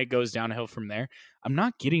like kind of goes downhill from there. I'm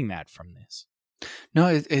not getting that from this. No,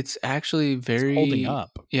 it's actually very It's holding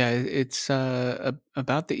up. Yeah, it's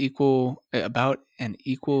about an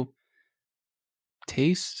equal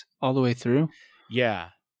taste all the way through. Yeah,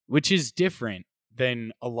 which is different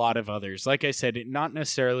than a lot of others. Like I said, not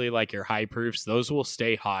necessarily like your high proofs. Those will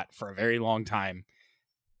stay hot for a very long time.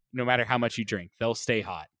 No matter how much you drink, they'll stay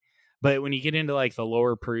hot. But when you get into like the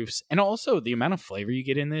lower proofs, and also the amount of flavor you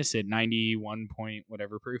get in this at 91 point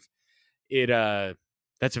whatever proof,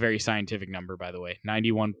 that's a very scientific number, by the way.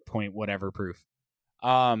 91 point whatever proof.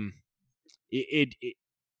 It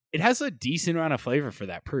has a decent amount of flavor for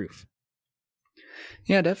that proof.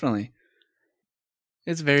 Yeah, definitely.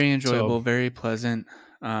 It's very enjoyable, very pleasant.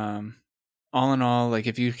 All in all, like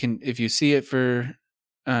if you see it for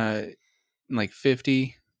like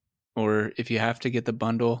 50, or if you have to get the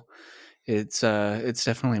bundle, it's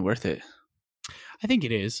definitely worth it. I think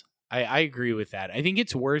it is. I agree with that. I think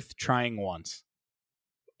it's worth trying once.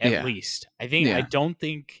 At least. I don't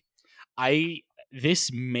think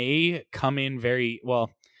this may come in very well.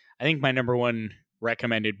 I think my number one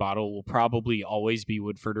recommended bottle will probably always be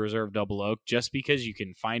Woodford Reserve Double Oak, just because you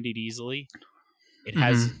can find it easily. It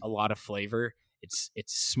has a lot of flavor. It's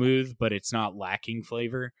smooth, but it's not lacking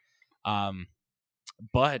flavor.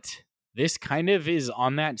 But this kind of is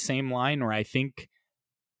on that same line where I think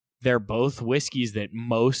they're both whiskeys that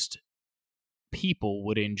most people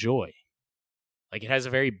would enjoy. Like, it has a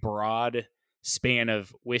very broad span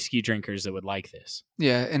of whiskey drinkers that would like this.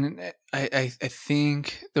 Yeah, and I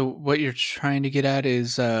think what you're trying to get at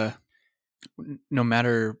is no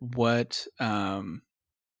matter what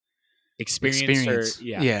experience.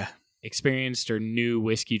 Yeah, experienced or new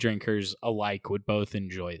whiskey drinkers alike would both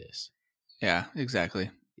enjoy this. Yeah, exactly.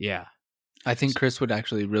 Yeah. I think Chris would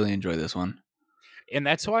actually really enjoy this one. And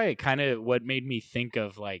that's why it kind of what made me think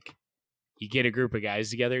of, like, you get a group of guys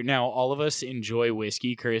together. Now, all of us enjoy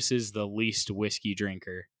whiskey. Chris is the least whiskey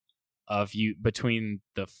drinker of you between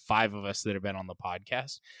the 5 of us that have been on the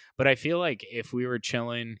podcast. But I feel like if we were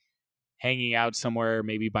chilling, hanging out somewhere,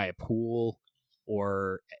 maybe by a pool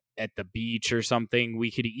or at the beach or something,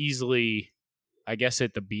 we could easily, I guess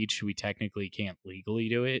at the beach, we technically can't legally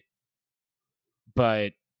do it,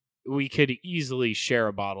 but we could easily share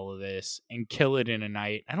a bottle of this and kill it in a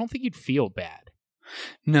night. I don't think you'd feel bad.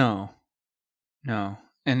 No.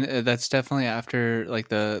 And that's definitely after like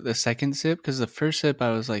the second sip, because the first sip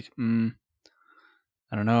I was like, I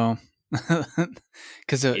don't know.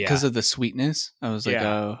 Because of the sweetness. I was like,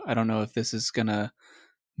 oh, I don't know if this is going to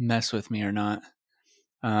mess with me or not.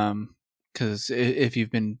 Because if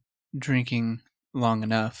you've been drinking long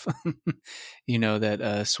enough, you know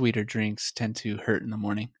that sweeter drinks tend to hurt in the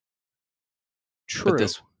morning. True.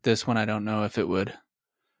 But this one, I don't know if it would.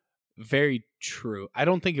 Very true. I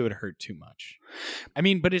don't think it would hurt too much. I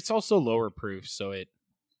mean, but it's also lower proof, so it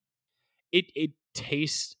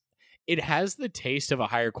tastes. It has the taste of a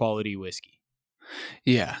higher quality whiskey.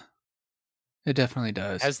 Yeah, it definitely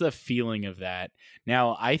does. It has the feeling of that.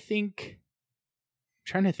 Now, I think, I'm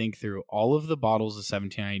trying to think through all of the bottles of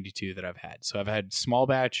 1792 that I've had. So I've had small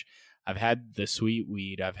batch, I've had the sweet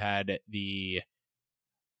weed, I've had the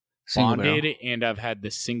Single bonded, barrel. and I've had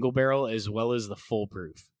the single barrel as well as the full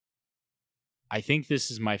proof. I think this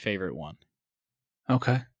is my favorite one.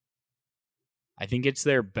 Okay. I think it's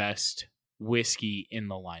their best whiskey in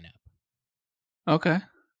the lineup. Okay.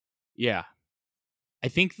 Yeah. I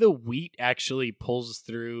think the wheat actually pulls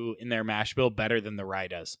through in their mash bill better than the rye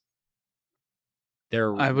does.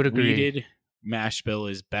 Their I would agree. wheated mash bill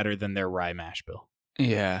is better than their rye mash bill.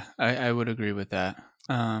 Yeah, I would agree with that.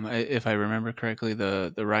 If I remember correctly,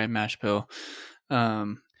 the rye mash bill,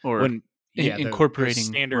 incorporating the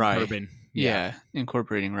standard rye. bourbon. Yeah,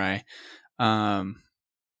 incorporating rye.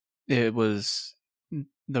 It was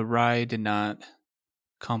the rye did not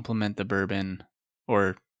complement the bourbon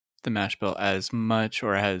or the mash bill as much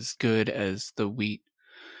or as good as the wheat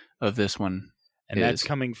of this one. And that's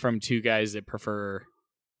coming from two guys that prefer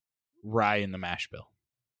rye in the mash bill.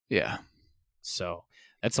 Yeah. So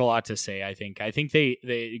that's a lot to say, I think. I think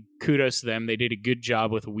they kudos to them. They did a good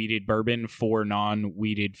job with wheated bourbon for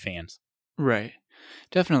non-wheated fans. Right.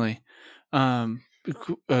 Definitely. A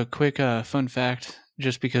quick fun fact,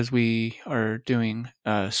 just because we are doing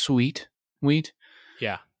sweet wheat.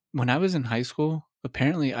 Yeah. When I was in high school,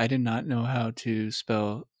 apparently I did not know how to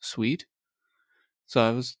spell sweet. So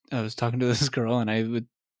I was talking to this girl and I would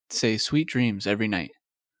say sweet dreams every night.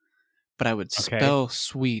 But I would spell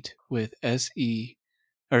sweet with SWEAT.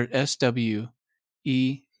 That's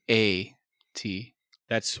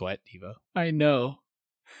sweat, Devo. I know.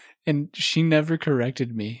 And she never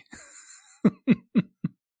corrected me.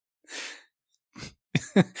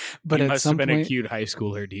 But you at must some have been point, a cute high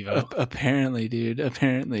schooler, Devo. Apparently, dude.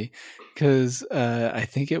 Apparently. Because I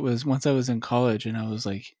think it was once I was in college and I was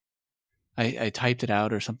like, I typed it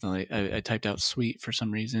out or something like I typed out sweet for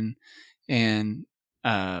some reason. And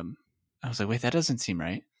I was like, wait, that doesn't seem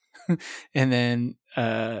right. And then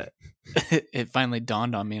it finally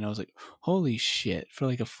dawned on me and I was like, holy shit. For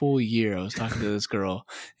like a full year, I was talking to this girl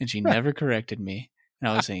and she never corrected me. And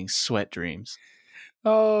I was saying sweat dreams.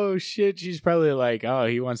 Oh, shit. She's probably like, oh,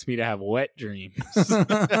 he wants me to have wet dreams.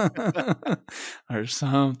 Or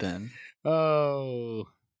something. Oh,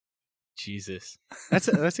 Jesus. That's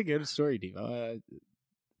a good story, Devo.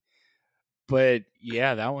 But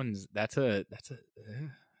yeah, that's a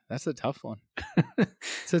tough one.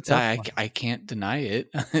 It's a tough one. I can't deny it.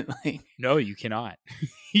 Like, no, you cannot.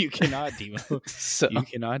 You cannot, Devo. So. You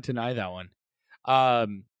cannot deny that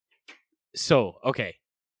one. So, okay.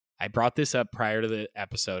 I brought this up prior to the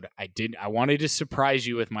episode. I wanted to surprise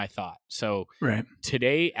you with my thought. So right.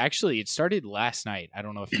 Today, actually, it started last night. I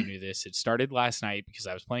don't know if you knew this. It started last night because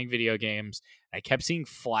I was playing video games. I kept seeing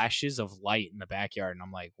flashes of light in the backyard. And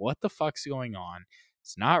I'm like, what the fuck's going on?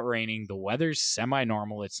 It's not raining. The weather's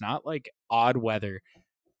semi-normal. It's not like odd weather.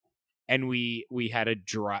 And we had a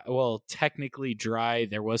technically dry.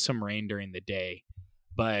 There was some rain during the day,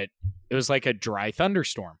 but it was like a dry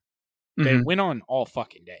thunderstorm. It went on all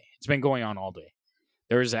fucking day. It's been going on all day.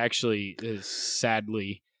 There was actually,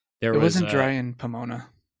 sadly, it wasn't dry in Pomona.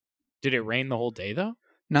 Did it rain the whole day though?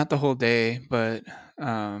 Not the whole day, but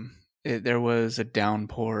there was a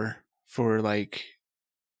downpour for like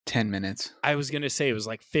 10 minutes. I was gonna say it was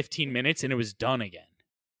like 15 minutes and it was done again.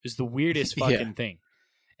 It was the weirdest fucking thing.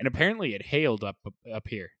 And apparently it hailed up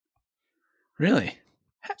here. Really?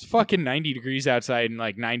 It's fucking 90 degrees outside and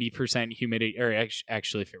like 90% humidity. Or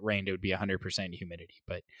actually, if it rained, it would be 100% humidity.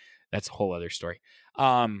 But that's a whole other story.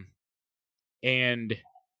 And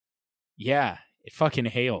yeah, it fucking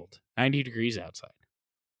hailed. 90 degrees outside.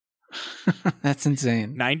 That's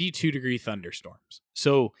insane. 92-degree thunderstorms.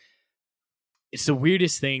 So it's the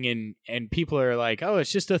weirdest thing, and people are like, oh,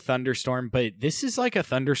 it's just a thunderstorm, but this is like a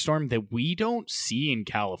thunderstorm that we don't see in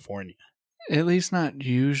California. At least not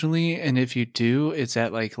usually, and if you do, it's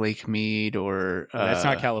at like Lake Mead or That's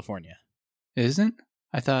not California. Isn't?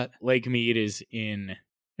 I thought Lake Mead is in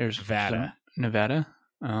there's Nevada. Nevada?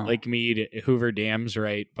 Oh. Lake Mead, Hoover Dam's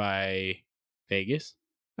right by Vegas.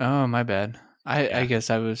 Oh, my bad. I guess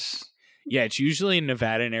I was... Yeah, it's usually in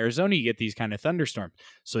Nevada and Arizona you get these kind of thunderstorms.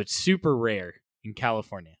 So it's super rare in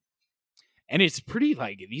California. And it's pretty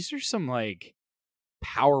like, these are some like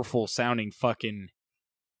powerful sounding fucking,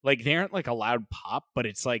 like they aren't like a loud pop, but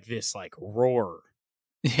it's like this like roar.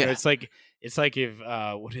 Yeah. You know, it's like if,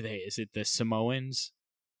 what are they? Is it the Samoans?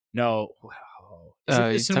 No. Is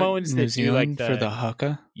it the Samoans New that do like Zealand for the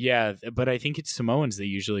haka? Yeah, but I think it's Samoans that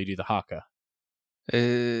usually do the haka.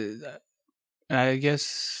 I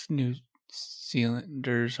guess New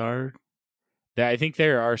Zealanders are. I think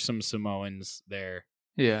there are some Samoans there.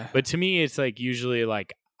 Yeah. But to me, it's like usually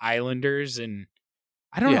like Islanders, and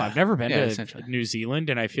I don't know. I've never been to New Zealand,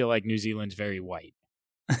 and I feel like New Zealand's very white.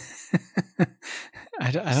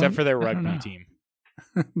 Except for their rugby team.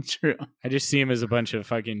 True. I just see them as a bunch of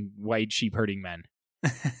fucking white sheep herding men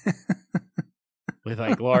with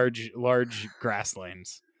like large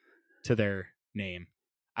grasslands to their name.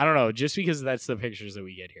 I don't know, just because that's the pictures that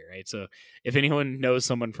we get here, right? So if anyone knows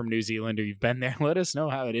someone from New Zealand or you've been there, let us know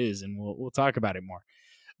how it is, and we'll talk about it more.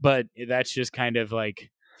 But that's just kind of like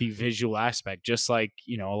the visual aspect. Just like,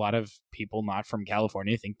 you know, a lot of people not from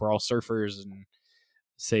California think we're all surfers and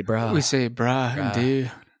say brah. We say brah,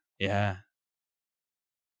 dude. Yeah.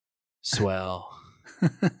 Swell.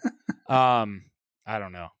 I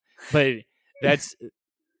don't know, but that's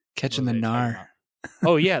catching the gnar.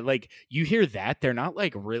 Oh yeah, like you hear that, they're not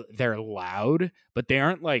like they're loud, but they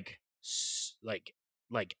aren't like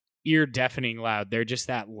ear deafening loud. They're just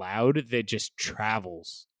that loud that just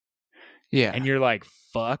travels. Yeah. And you're like,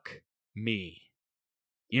 fuck me.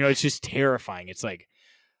 You know, it's just terrifying. It's like,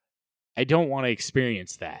 I don't want to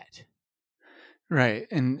experience that. Right.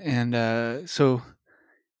 And so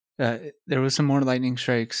there was some more lightning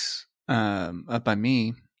strikes up by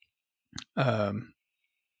me.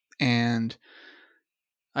 And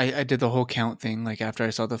I did the whole count thing. Like after I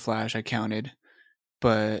saw the flash, I counted,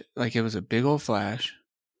 but like it was a big old flash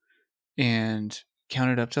and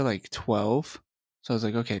counted up to like 12. So I was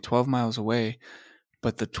like, okay, 12 miles away.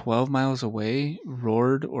 But the 12 miles away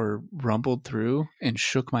roared or rumbled through and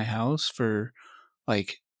shook my house for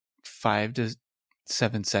like 5 to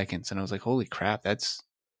 7 seconds. And I was like, holy crap, that's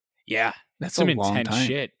some a long intense time.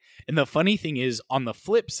 Shit. And the funny thing is, on the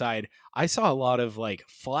flip side, I saw a lot of like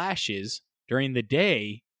flashes during the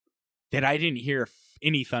day that I didn't hear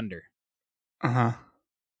any thunder. Uh-huh.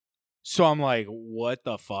 So I'm like, what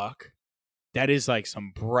the fuck? That is like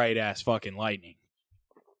some bright ass fucking lightning.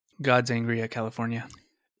 God's angry at California.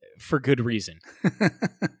 For good reason. I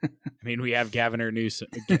mean, we have Governor Newsom.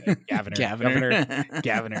 Governor. That's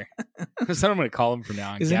what I'm going to call him from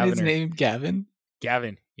now on. Isn't his name Gavin?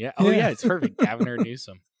 Gavin. Yeah. Oh, yeah, it's perfect. Governor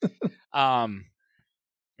Newsom. I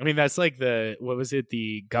mean, that's like what was it?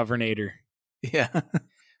 The Governator. Yeah.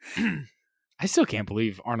 I still can't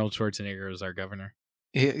believe Arnold Schwarzenegger was our governor.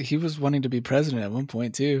 He was wanting to be president at one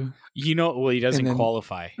point too. You know, well, he doesn't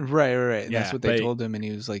qualify. Right. Yeah, that's what they told him, and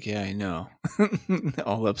he was like, "Yeah, I know."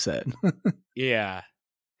 All upset. Yeah.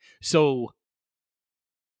 So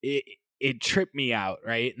it tripped me out,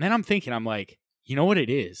 right? And then I'm thinking, I'm like, you know what it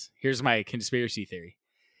is? Here's my conspiracy theory.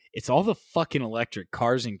 It's all the fucking electric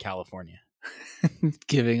cars in California.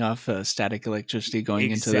 Giving off static electricity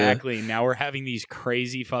going into the... Exactly. Now we're having these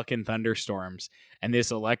crazy fucking thunderstorms, and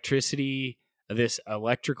this electrical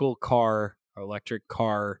car, or electric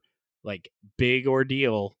car, like big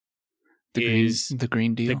ordeal the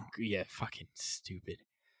green deal. Fucking stupid.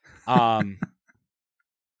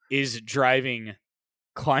 Is driving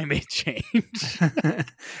climate change,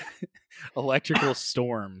 electrical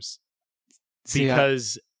storms,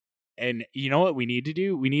 because. And you know what we need to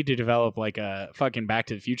do? We need to develop like a fucking Back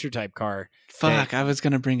to the Future type car. I was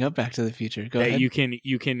going to bring up Back to the Future. Go ahead. You can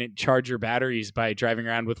charge your batteries by driving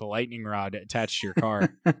around with a lightning rod attached to your car.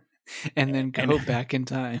 And then go back in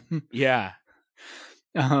time. Yeah.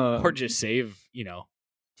 Or just save,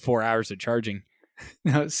 4 hours of charging.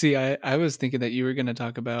 No, see, I was thinking that you were going to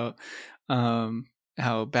talk about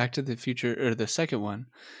how Back to the Future, or the second one,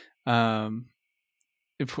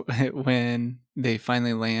 when they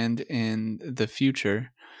finally land in the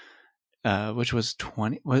future, which was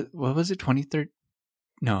 20, what was it, 2013?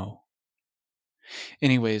 No.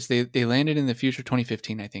 Anyways, they landed in the future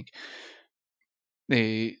 2015, I think.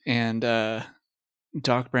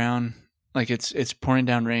 Doc Brown like it's pouring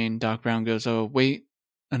down rain. Doc Brown goes, "Oh, wait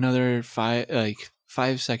another 5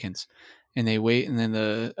 seconds," and they wait, and then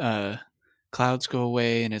the clouds go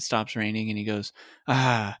away, and it stops raining, and he goes,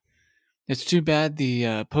 "Ah, it's too bad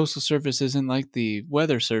the postal service isn't like the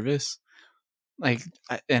weather service." Like,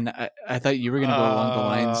 I thought you were going to go along the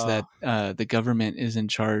lines that the government is in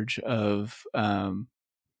charge of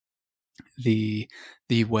the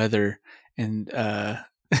weather and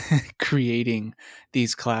creating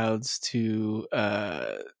these clouds to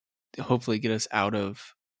hopefully get us out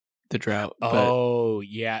of the drought. Oh,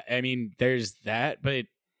 yeah. I mean, there's that, but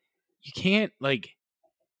you can't, like,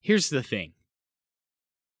 here's the thing.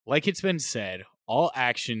 Like it's been said, all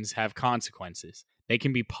actions have consequences. They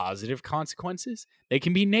can be positive consequences. They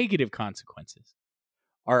can be negative consequences.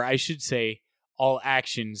 Or I should say, all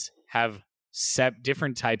actions have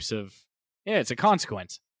different types of, it's a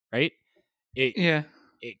consequence, right? Yeah.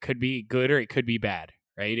 It could be good or it could be bad,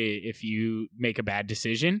 right? If you make a bad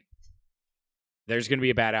decision, there's going to be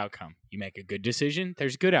a bad outcome. You make a good decision,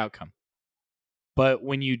 there's a good outcome. But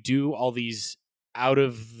when you do all these out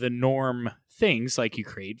of the norm things, like you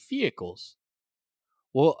create vehicles,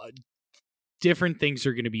 well, different things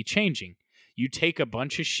are going to be changing. You take a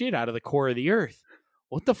bunch of shit out of the core of the earth.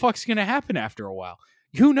 What the fuck's going to happen after a while?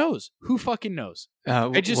 Who knows? Who fucking knows?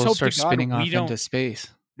 I just hope start spinning off into space.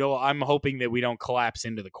 No, I'm hoping that we don't collapse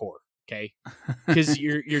into the core. Okay, because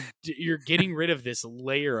you're getting rid of this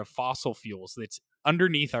layer of fossil fuels that's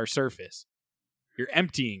underneath our surface. You're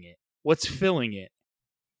emptying it. What's filling it?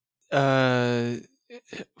 Wow,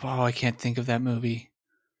 I can't think of that movie.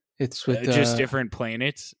 It's with just different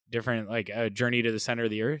planets, different, like a journey to the center of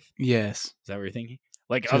the earth. Yes, is that what you're thinking?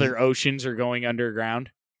 Like other oceans are going underground.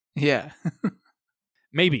 Yeah,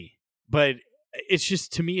 maybe, but it's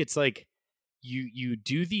just, to me, it's like you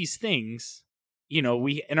do these things. You know,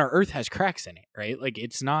 and our Earth has cracks in it, right? Like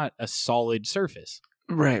it's not a solid surface.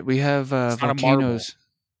 Right. We have volcanoes.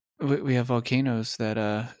 We have volcanoes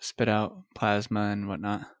that spit out plasma and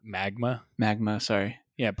whatnot. Magma. Sorry.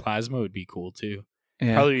 Yeah, plasma would be cool too.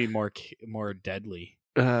 Yeah. Probably be more deadly.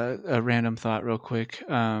 A random thought, real quick.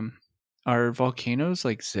 Are volcanoes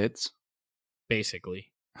like zits?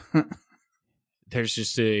 Basically. There's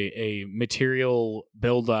just a material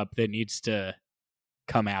buildup that needs to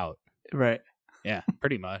come out. Right. Yeah,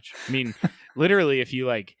 pretty much. I mean, literally, if you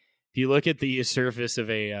look at the surface of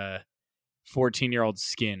a 14-year-old's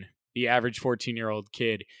skin, the average 14-year-old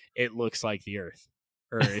kid, it looks like the Earth.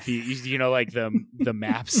 Or if you know, like the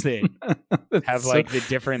maps that have like the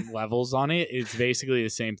different levels on it, it's basically the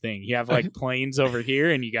same thing. You have like plains over here,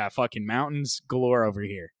 and you got fucking mountains galore over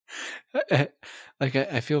here. Like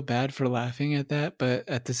I feel bad for laughing at that, but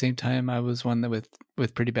at the same time, I was one that with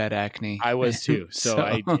pretty bad acne. I was too. So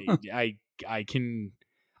I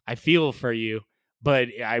feel for you, but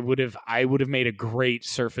I would have made a great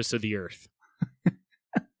surface of the Earth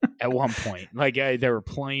at one point. Like there were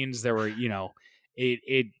plains, there were, you know,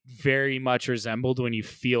 it very much resembled when you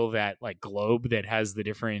feel that like globe that has the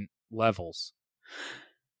different levels.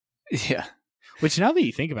 Yeah. Which, now that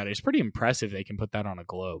you think about it, it's pretty impressive they can put that on a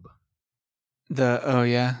globe.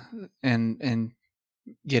 And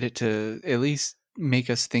get it to at least make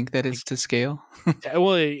us think that it's to scale.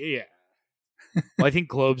 Well, yeah. Well, I think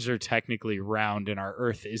globes are technically round, and our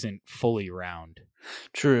Earth isn't fully round.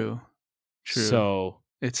 True. So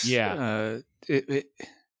it's not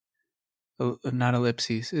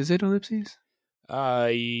ellipses. Is it ellipses?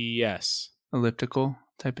 Yes. Elliptical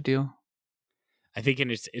type of deal. I think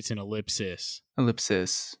it's an ellipsis.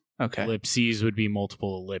 Ellipsis. Okay. Ellipses would be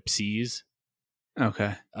multiple ellipses.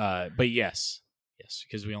 Okay. But yes,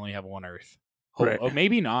 because we only have one Earth. Right. Oh,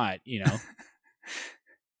 maybe not. You know,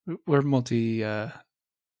 we're multi.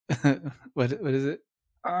 What is it?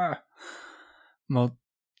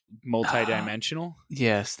 Multi-dimensional.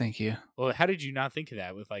 Yes, thank you. Well, how did you not think of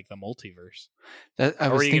that with like the multiverse? I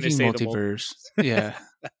was thinking multiverse. Yeah.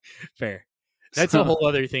 Fair. That's a whole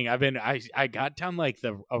other thing. I got down like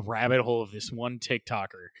a rabbit hole of this one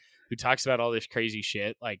TikToker who talks about all this crazy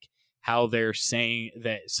shit, like how they're saying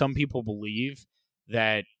that some people believe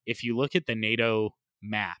that if you look at the NATO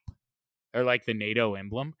map or like the NATO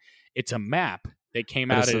emblem, it's a map that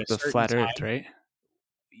came out at the flat time. Earth, right?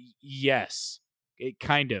 Yes, it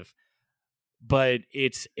kind of, but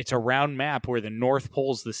it's a round map where the North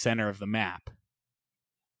Pole's the center of the map.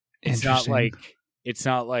 It's not like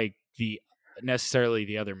necessarily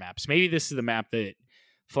the other maps. Maybe this is the map that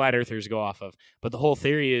flat earthers go off of, but the whole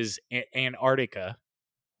theory is Antarctica,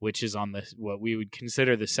 which is on what we would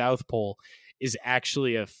consider the South Pole, is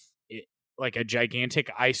actually like a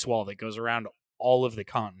gigantic ice wall that goes around all of the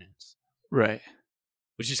continents. Right.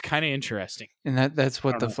 which is kind of interesting. And that's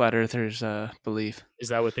what the know. flat earthers believe. Is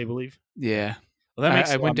that what they believe? Yeah. Well, that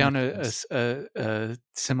makes I a lot went down more a sense.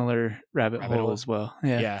 similar rabbit hole as well.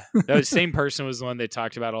 Yeah. That same person was the one that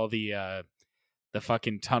talked about all the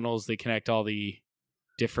fucking tunnels that connect all the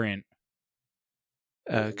different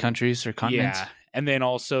countries or continents. Yeah, and then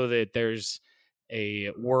also that there's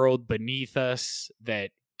a world beneath us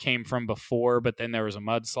that came from before, but then there was a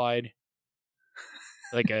mudslide.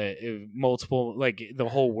 Like multiple, like the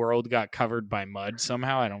whole world got covered by mud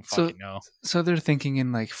somehow. I don't fucking know. So they're thinking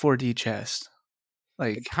in like 4D chess,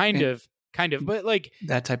 like kind of, but like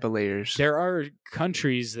that type of layers. There are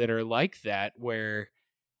countries that are like that where,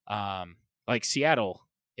 like Seattle.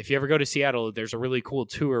 If you ever go to Seattle, there's a really cool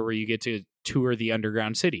tour where you get to tour the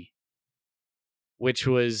underground city, which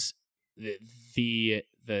was the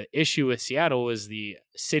issue with Seattle was the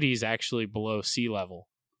city's actually below sea level.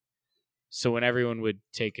 So when everyone would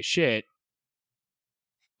take a shit,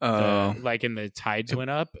 like in the tides went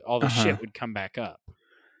up, all the shit would come back up.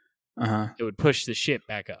 It would push the shit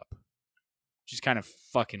back up, which is kind of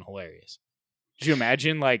fucking hilarious. Could you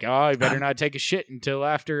imagine, like, oh, I better not take a shit until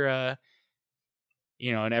after, and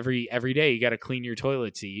every day you got to clean your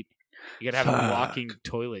toilet seat. You got to have a walking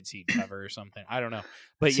toilet seat cover or something. I don't know.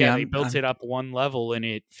 But see, they built it up one level and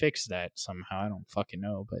it fixed that somehow. I don't fucking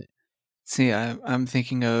know, but... See, I'm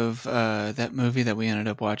thinking of that movie that we ended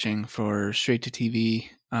up watching for Straight to TV.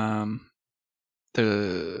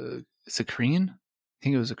 It's a Korean? I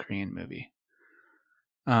think it was a Korean movie.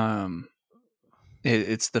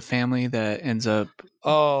 It's the family that ends up...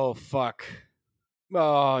 Oh, fuck.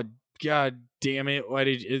 Oh, God damn it. Why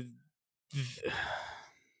did you...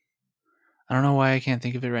 I don't know why I can't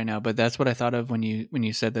think of it right now, but that's what I thought of when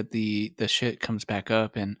you said that the shit comes back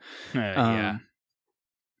up, and yeah.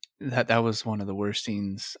 That was one of the worst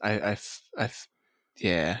scenes.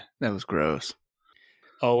 Yeah, that was gross.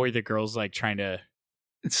 Oh, where the girl's like trying to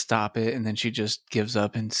stop it, and then she just gives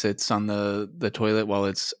up and sits on the toilet while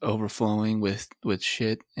it's overflowing with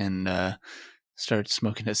shit, and starts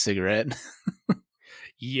smoking a cigarette.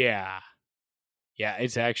 Yeah,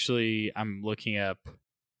 it's actually, I'm looking up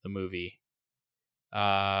the movie.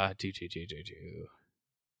 Yeah,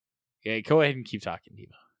 go ahead and keep talking,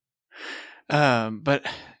 Devo. But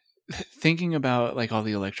thinking about like all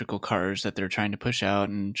the electrical cars that they're trying to push out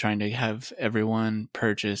and trying to have everyone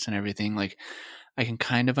purchase and everything, like I can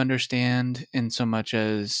kind of understand in so much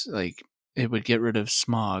as like it would get rid of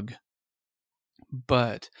smog.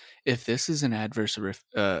 But if this is an adverse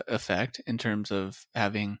effect in terms of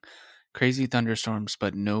having crazy thunderstorms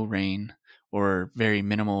but no rain or very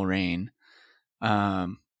minimal rain,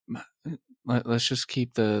 let's just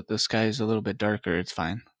keep the skies a little bit darker. It's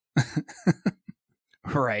fine.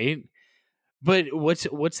 Right, but what's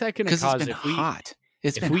that going to cause? It's been hot.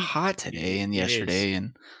 It's been hot today and yesterday,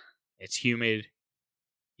 and it's humid.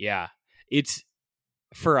 Yeah, it's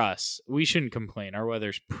for us. We shouldn't complain. Our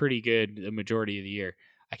weather's pretty good the majority of the year.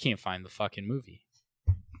 I can't find the fucking movie.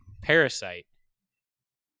 Parasite.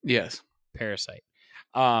 Yes, Parasite.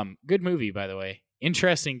 Good movie, by the way.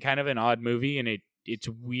 Interesting, kind of an odd movie, and it's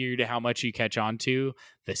weird how much you catch on to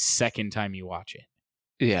the second time you watch it.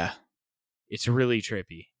 Yeah. It's really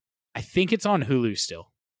trippy. I think it's on Hulu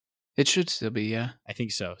still. It should still be, yeah. I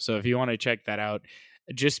think so. So if you want to check that out,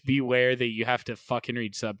 just beware that you have to fucking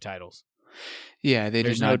read subtitles. Yeah, they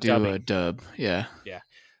did not do a dub. Yeah. Yeah.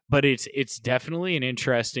 But it's definitely an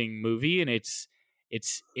interesting movie, and it's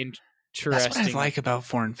interesting. That's what I like about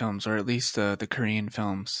foreign films, or at least the Korean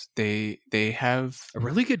films. They have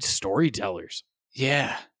really good storytellers.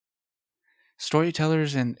 Yeah.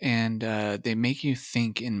 Storytellers, and they make you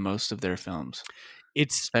think in most of their films.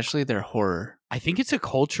 It's especially their horror. I think it's a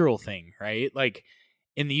cultural thing, right? Like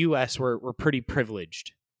in the US, we're pretty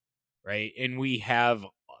privileged, right? And we have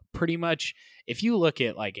pretty much, if you look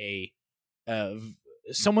at like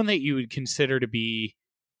someone that you would consider to be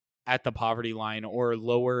at the poverty line or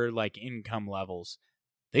lower like income levels,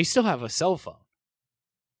 they still have a cell phone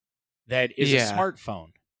that is a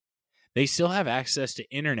smartphone. They still have access to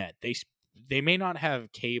internet. They may not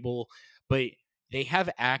have cable, but they have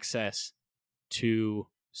access to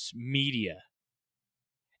media.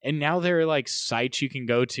 And now there are like sites you can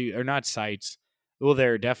go to, or not sites. Well,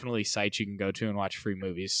 there are definitely sites you can go to and watch free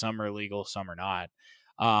movies. Some are legal, some are not.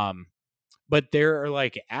 But there are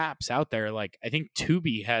like apps out there. Like I think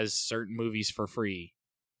Tubi has certain movies for free.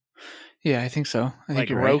 Yeah, I think so. I think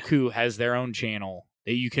like Roku has their own channel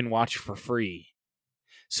that you can watch for free.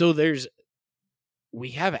 So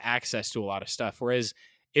we have access to a lot of stuff. Whereas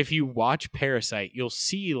if you watch Parasite, you'll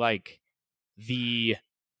see like the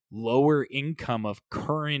lower income of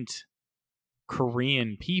current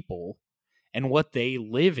Korean people, and what they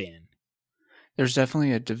live in. There's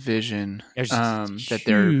definitely a division There's that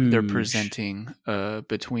they're huge. presenting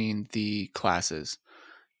between the classes,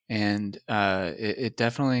 and it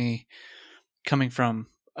definitely, coming from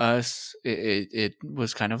us, it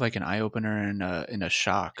was kind of like an eye opener and a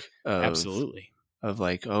shock of Absolutely. of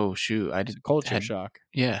like, oh shoot, It's a culture shock.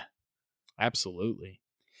 Yeah, Absolutely.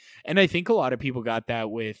 And I think a lot of people got that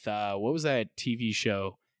with what was that TV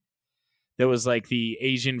show that was like the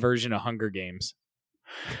Asian version of Hunger Games?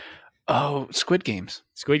 oh, Squid Games.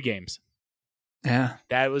 Squid Games. Yeah,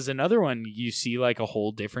 That was another one. You see like a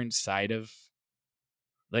whole different side of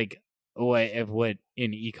like what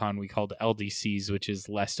in econ we called LDCs, which is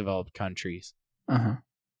less developed countries,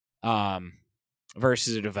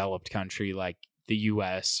 versus a developed country like the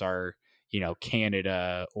US or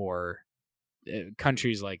Canada or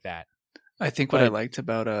countries like that. I think what I liked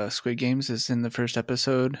about Squid Games is in the first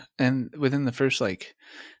episode, and within the first like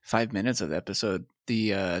 5 minutes of the episode,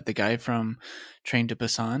 the guy from Train to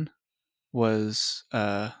Busan was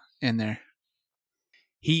in there.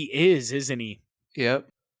 He is, isn't he? Yep.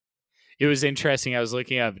 It was interesting. I was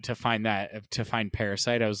looking up to find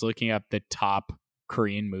Parasite. I was looking up the top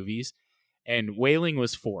Korean movies, and Wailing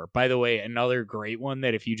was 4. By the way, another great one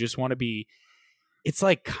that if you just want to be, it's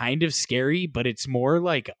like kind of scary, but it's more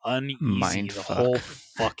like uneasy the whole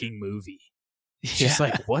fucking movie. It's just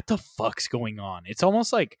like, what the fuck's going on? It's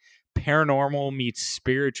almost like paranormal meets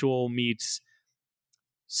spiritual meets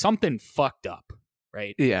something fucked up,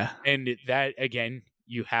 right? Yeah. And that, again,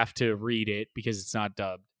 you have to read it because it's not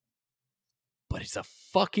dubbed. But it's a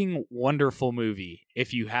fucking wonderful movie.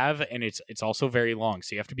 If you have, and it's also very long,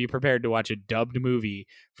 so you have to be prepared to watch a dubbed movie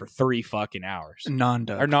for 3 fucking hours.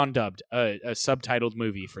 Non-dubbed, a subtitled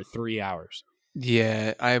movie for 3 hours.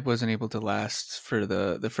 Yeah, I wasn't able to last for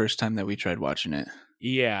the first time that we tried watching it.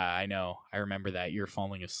 Yeah, I know. I remember that. You're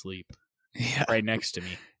falling asleep. Yeah. Right next to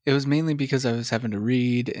me. It was mainly because I was having to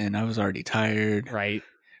read and I was already tired. Right.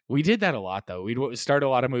 We did that a lot, though. We'd start a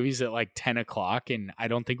lot of movies at like 10 o'clock, and I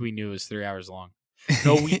don't think we knew it was 3 hours long.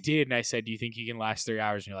 No, we did. And I said, do you think you can last 3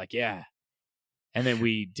 hours? And you're like, yeah. And then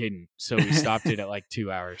we didn't. So we stopped it at like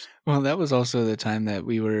 2 hours. Well, that was also the time that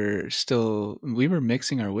we were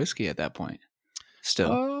mixing our whiskey at that point.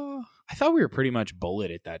 Still. I thought we were pretty much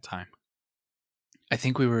Bullet at that time. I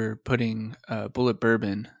think we were putting Bullet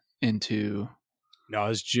bourbon into... No, it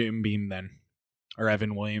was Jim Beam then. Or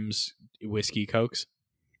Evan Williams whiskey cokes.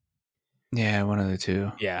 Yeah, one of the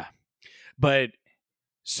two. Yeah. But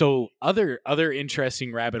so other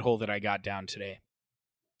interesting rabbit hole that I got down today.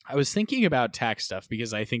 I was thinking about tax stuff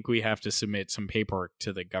because I think we have to submit some paperwork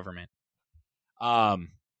to the government. And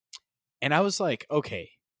I was like,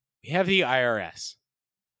 okay, we have the IRS.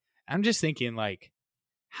 I'm just thinking, like,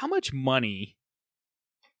 how much money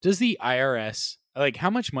does the IRS, like, how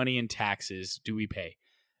much money in taxes do we pay?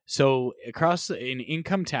 So in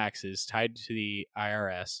income taxes tied to the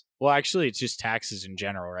IRS, well, actually, it's just taxes in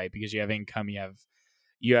general, right? Because you have income,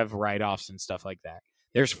 you have write-offs and stuff like that.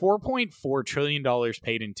 There's $4.4 trillion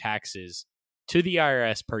paid in taxes to the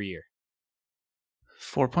IRS per year.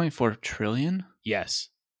 4.4 trillion? Yes.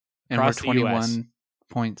 And we're 21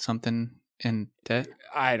 point something in debt?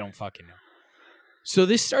 I don't fucking know. So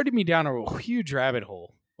this started me down a huge rabbit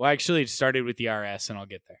hole. Well, actually, it started with the IRS, and I'll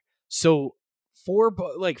get there. So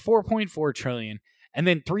 4.4 trillion, and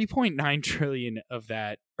then 3.9 trillion of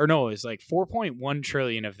that, or no, it's like 4.1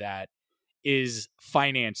 trillion of that is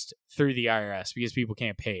financed through the IRS because people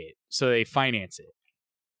can't pay it. So they finance it.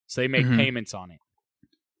 So they make payments on it,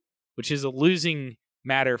 which is a losing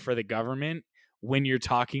matter for the government when you're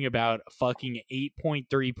talking about fucking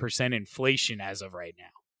 8.3% inflation as of right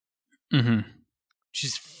now. Which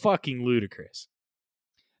is fucking ludicrous.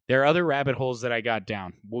 There are other rabbit holes that I got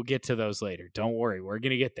down. We'll get to those later. Don't worry. We're going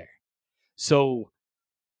to get there. So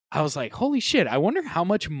I was like, holy shit, I wonder how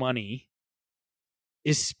much money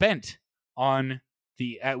is spent on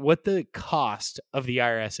what the cost of the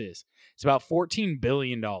IRS is. It's about $14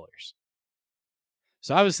 billion.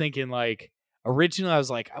 So I was thinking, like, originally I was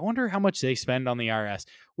like, I wonder how much they spend on the IRS,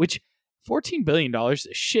 which $14 billion is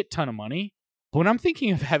a shit ton of money. But when I'm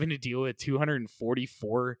thinking of having to deal with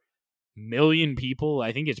 244 million people,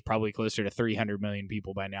 I think it's probably closer to 300 million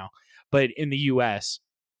people by now. But in the US,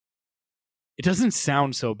 it doesn't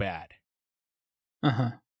sound so bad.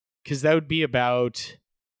 Because that would be about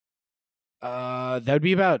 $30, it'd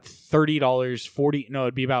be about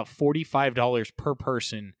 $45 per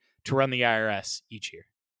person to run the IRS each year.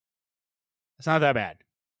 It's not that bad.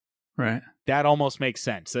 Right. That almost makes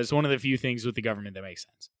sense. That's one of the few things with the government that makes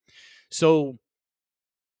sense. So,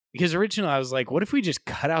 because originally I was like, what if we just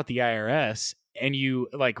cut out the IRS And you,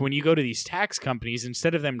 like, when you go to these tax companies,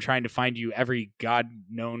 instead of them trying to find you every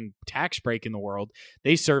God-known tax break in the world,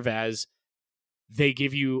 they serve as, they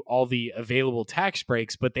give you all the available tax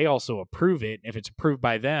breaks, but they also approve it. If it's approved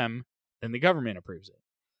by them, then the government approves it.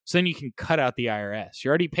 So then you can cut out the IRS.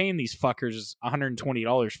 You're already paying these fuckers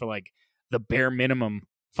 $120 for, like, the bare minimum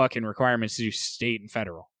fucking requirements to do state and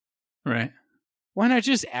federal. Right. Why not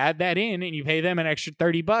just add that in and you pay them an extra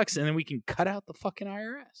 $30 and then we can cut out the fucking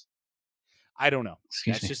IRS? I don't know.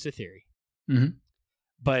 That's just a theory.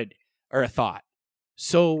 Mm-hmm. Or a thought.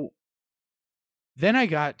 So then I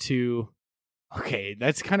got to, okay,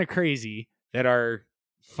 that's kind of crazy that our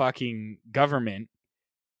fucking government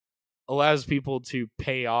allows people to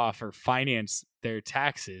pay off or finance their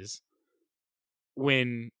taxes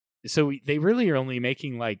they really are only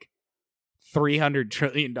making like $300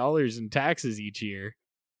 trillion in taxes each year,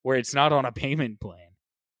 where it's not on a payment plan.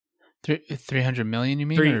 300 million, you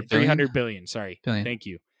mean? 300 billion. Sorry. Billion. Thank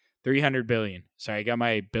you. 300 billion. Sorry, I got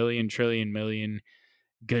my billion, trillion, million,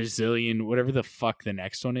 gazillion, whatever the fuck the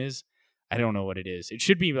next one is. I don't know what it is. It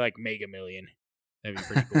should be like mega million. That'd be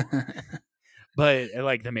pretty cool. But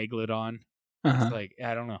like the megalodon. It's like,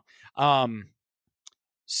 I don't know.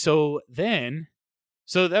 So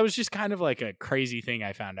that was just kind of like a crazy thing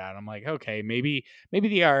I found out. I'm like, okay, maybe the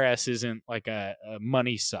IRS isn't like a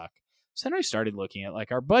money suck. So then I started looking at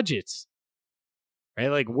like our budgets, right?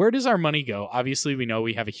 Like, where does our money go? Obviously, we know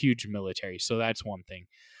we have a huge military, so that's one thing.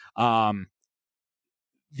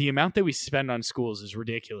 The amount that we spend on schools is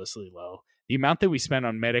ridiculously low. The amount that we spend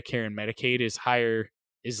on Medicare and Medicaid is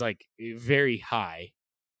like very high.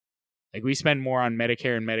 Like, we spend more on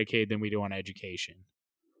Medicare and Medicaid than we do on education.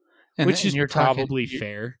 Which is probably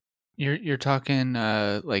fair. You're talking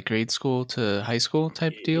like grade school to high school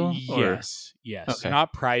type deal? Yes. Okay.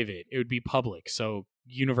 Not private. It would be public. So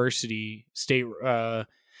university, state. No,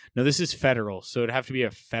 this is federal. So it'd have to be a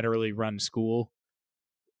federally run school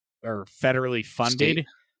or federally funded. State.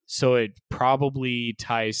 So it probably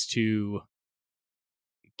ties to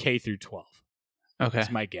K through 12. Okay.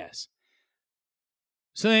 That's my guess.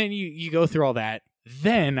 So then you go through all that.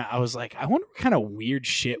 Then I was like, I wonder what kind of weird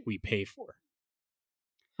shit we pay for.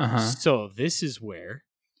 So this is where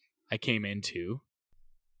I came into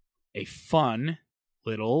a fun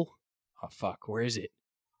little... Oh, fuck. Where is it?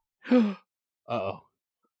 Uh-oh.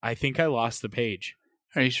 I think I lost the page.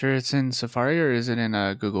 Are you sure it's in Safari or is it in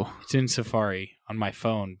Google? It's in Safari on my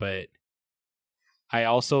phone, but I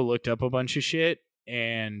also looked up a bunch of shit,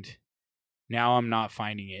 and now I'm not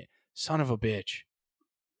finding it. Son of a bitch.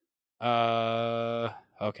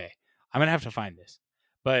 Okay. I'm gonna have to find this.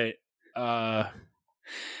 But no,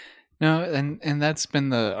 and that's been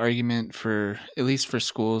the argument for, at least for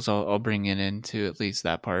schools. I'll bring it into at least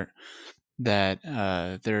that part, that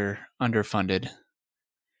they're underfunded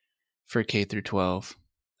for K through 12.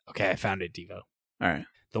 Okay, I found it, Devo. All right.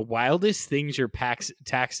 The wildest things your taxes.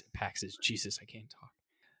 Jesus, I can't talk.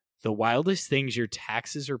 The wildest things your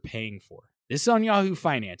taxes are paying for. This is on Yahoo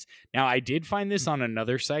Finance. Now, I did find this on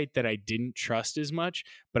another site that I didn't trust as much,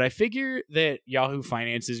 but I figure that Yahoo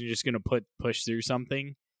Finance isn't just going to push through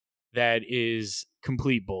something that is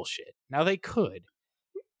complete bullshit. Now, they could.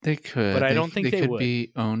 They could. But I don't think they could would.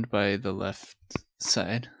 Be owned by the left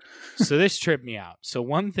side. So this tripped me out. So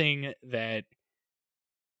one thing that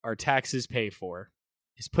our taxes pay for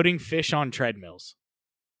is putting fish on treadmills.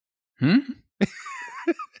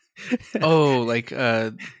 Oh, like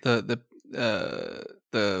the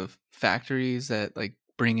factories that like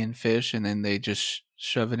bring in fish and then they just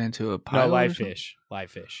shove it into a pile. No, live fish.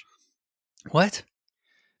 What?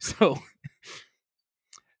 So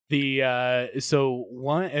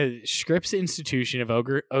Scripps Institution of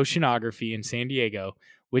Oceanography in San Diego,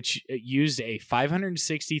 which used a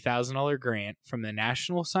 $560,000 grant from the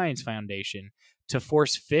National Science Foundation to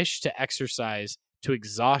force fish to exercise to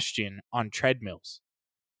exhaustion on treadmills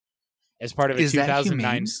as part of a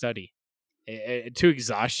 2009 study. To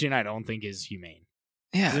exhaustion, I don't think is humane.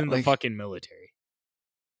 Yeah, it's in the fucking military.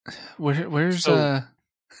 Where's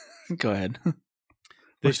Go ahead.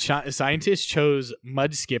 The scientists chose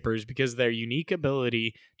mud skippers because of their unique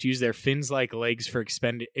ability to use their fins-like legs for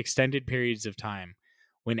extended periods of time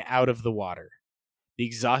when out of the water. The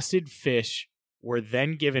exhausted fish were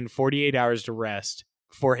then given 48 hours to rest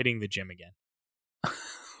before hitting the gym again.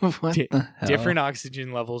 What the hell? Different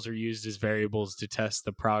oxygen levels are used as variables to test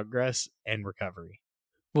the progress and recovery.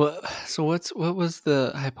 Well, so what was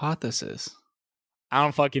the hypothesis? I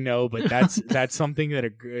don't fucking know, but that's something that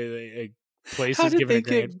a place is given a grant. How did they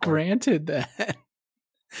get granted that?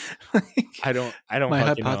 I don't. My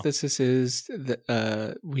hypothesis is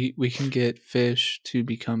that we can get fish to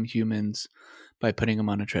become humans by putting them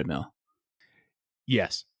on a treadmill.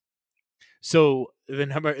 Yes. So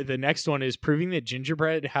the next one is proving that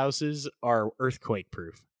gingerbread houses are earthquake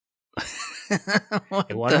proof. A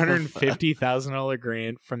 $150,000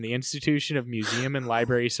 grant from the Institution of Museum and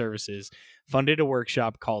Library Services funded a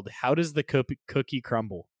workshop called How Does the Cookie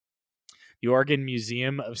Crumble? The Oregon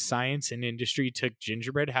Museum of Science and Industry took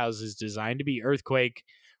gingerbread houses designed to be earthquake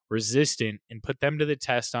resistant and put them to the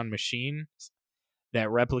test on machines that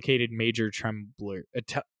replicated major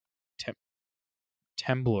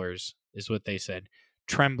tremblers, is what they said.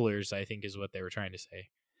 Tremblers, I think, is what they were trying to say.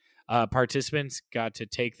 Participants got to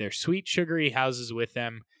take their sweet, sugary houses with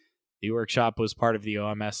them. The workshop was part of the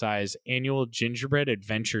OMSI's annual Gingerbread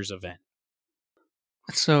Adventures event.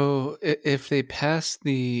 So if they pass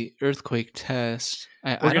the earthquake test,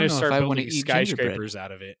 I We're don't going know to if start I want to building eat gingerbread. skyscrapers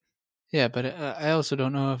out of it. Yeah, but I also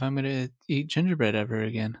don't know if I'm going to eat gingerbread ever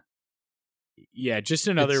again. Yeah, just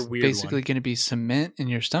another It's weird basically one. going to be cement in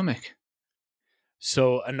your stomach.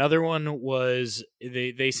 So another one was,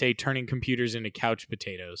 they say, turning computers into couch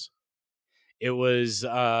potatoes. It was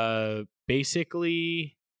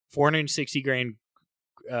basically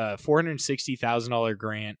 $460,000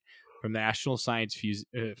 grant from the National Science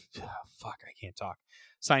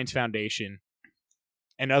Science Foundation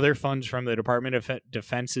and other funds from the Department of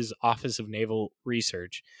Defense's Office of Naval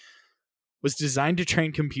Research. Was designed to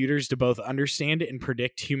train computers to both understand and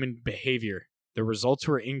predict human behavior. The results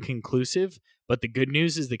were inconclusive, but the good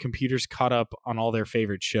news is the computers caught up on all their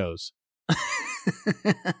favorite shows.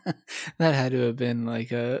 That had to have been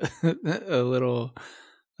like a little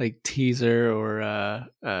like teaser or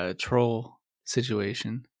a troll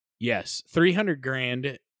situation. Yes,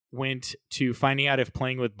 $300,000 went to finding out if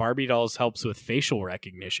playing with Barbie dolls helps with facial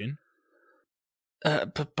recognition.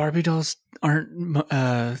 But Barbie dolls aren't.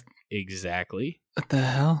 Exactly. What the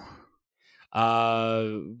hell?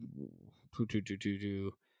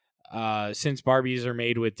 Since Barbies are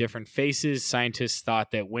made with different faces, scientists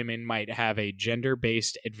thought that women might have a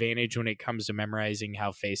gender-based advantage when it comes to memorizing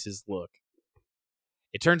how faces look.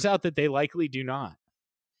 It turns out that they likely do not.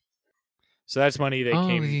 So that's money that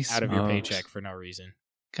came out of your paycheck for no reason.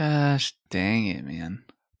 Gosh dang it, man.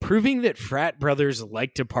 Proving that frat brothers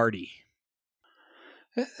like to party.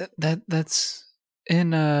 That's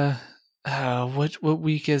in what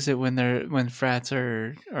week is it when frats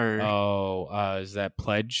are is that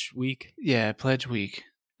Pledge Week? Yeah, Pledge Week.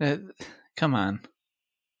 Come on.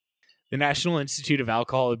 The National Institute of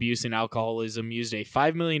Alcohol Abuse and Alcoholism used a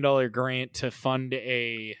 $5 million grant to fund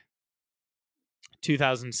a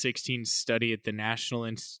 2016 study at the National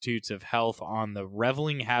Institutes of Health on the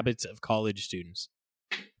reveling habits of college students.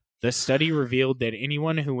 The study revealed that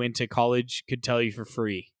anyone who went to college could tell you for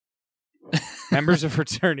free. Members of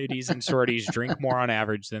fraternities and sororities drink more on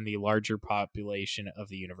average than the larger population of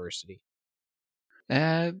the university.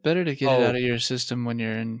 Better to get it out of your system when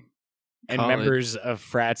you're in college. And members of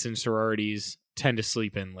frats and sororities tend to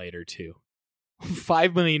sleep in later too.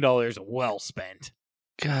 $5 million well spent.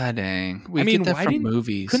 God dang. We get that from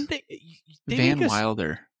movies. Couldn't they Van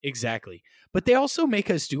Wilder. Exactly. But they also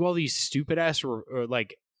make us do all these stupid ass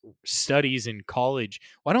like studies in college.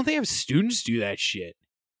 Why don't they have students do that shit?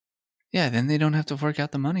 Yeah, then they don't have to fork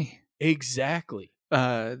out the money. Exactly.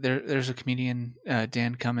 There's a comedian,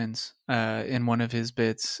 Dan Cummins, in one of his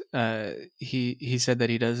bits. He said that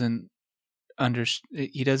he doesn't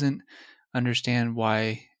understand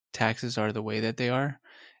why taxes are the way that they are,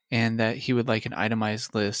 and that he would like an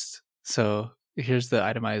itemized list. So here's the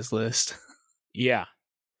itemized list. Yeah.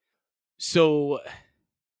 So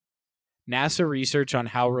NASA research on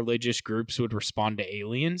how religious groups would respond to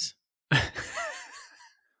aliens.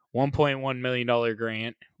 $1.1 million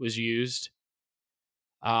grant was used.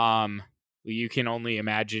 You can only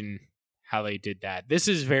imagine how they did that. This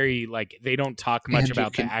is very like they don't talk much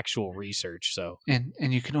about the actual research. So and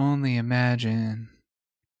you can only imagine.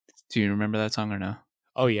 Do you remember that song or no?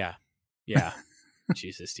 Oh yeah.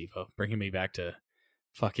 Jesus, Steve-O, bringing me back to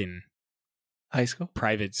fucking high school,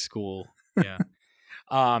 private school. Yeah.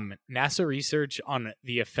 NASA research on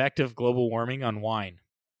the effect of global warming on wine.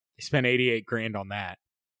 They spent $88,000 on that.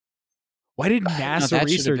 Why did NASA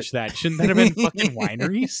research that? Shouldn't that have been fucking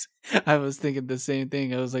wineries? I was thinking the same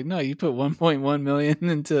thing. I was like, no, you put $1.1 million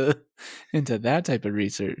into that type of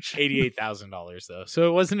research. $88,000 though, so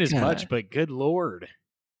it wasn't as much. But good lord,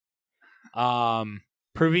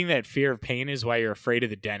 proving that fear of pain is why you're afraid of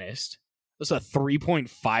the dentist. It was a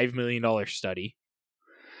 $3.5 million study.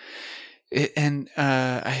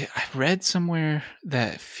 I read somewhere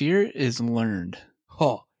that fear is learned.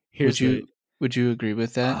 Oh, would you agree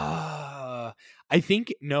with that? I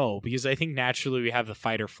think no, because I think naturally we have the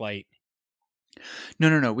fight or flight.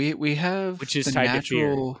 No. We have which is the tied to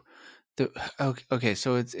fear. Okay,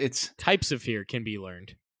 so it's Types of fear can be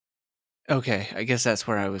learned. okay. I guess that's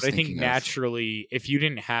where I was But I think thinking of. naturally, if you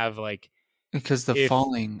didn't have like, Because the if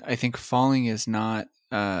falling, I think falling is not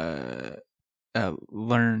a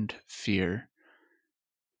learned fear.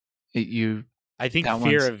 I think That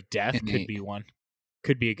fear one's of death could innate. be one,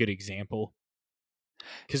 could be a good example.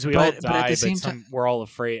 Because we all But at die, the but same time, we're all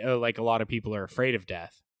afraid. Like a lot of people are afraid of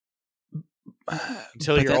death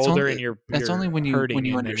until but you're older and you're that's only when you hurting, and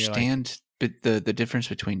then you're like, understand the difference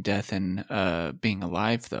between death and being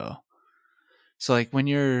alive, though. So, like when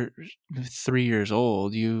you're 3 years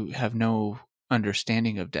old, you have no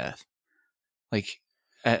understanding of death. Like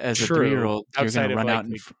as a true. 3-year-old, you're Outside gonna of run like out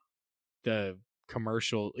and the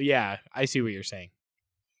commercial, yeah, I see what you're saying.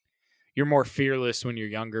 You're more fearless when you're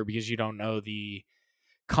younger because you don't know the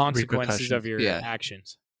consequences of repercussions. your Yeah.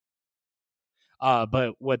 actions.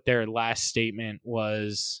 But what their last statement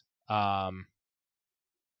was, in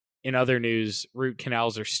other news, root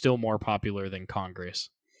canals are still more popular than Congress.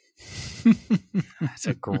 That's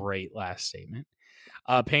a great last statement.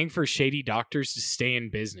 Paying for shady doctors to stay in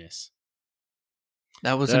business.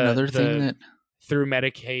 That was another thing that through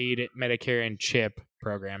Medicaid, Medicare, and CHIP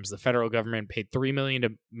programs, the federal government paid $3 million to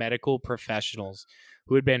medical professionals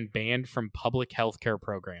who had been banned from public health care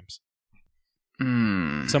programs.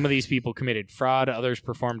 Some of these people committed fraud. Others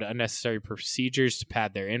performed unnecessary procedures to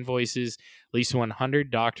pad their invoices. At least 100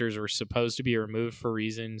 doctors were supposed to be removed for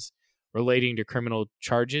reasons relating to criminal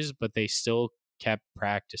charges, but they still kept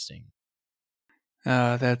practicing.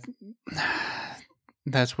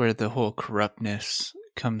 that's where the whole corruptness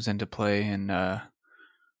comes into play and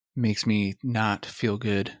makes me not feel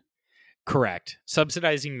good. Correct.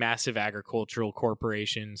 Subsidizing massive agricultural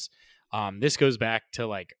corporations. This goes back to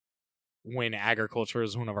like when agriculture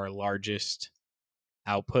is one of our largest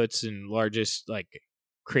outputs and largest like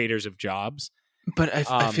creators of jobs. But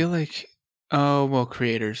I feel like, oh, well,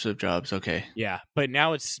 creators of jobs. Okay. Yeah. But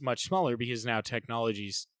now it's much smaller because now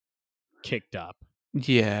technology's kicked up.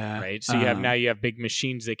 Yeah. Right. So you have big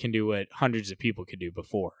machines that can do what hundreds of people could do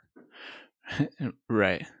before.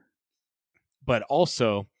 Right. But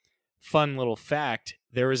also, fun little fact,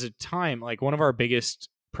 there was a time like one of our biggest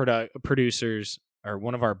producers or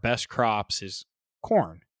one of our best crops is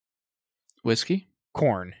corn. Whiskey?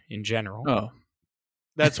 Corn in general. Oh.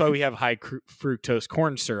 That's why we have high fructose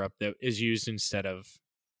corn syrup that is used instead of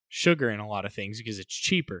sugar in a lot of things because it's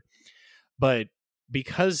cheaper. But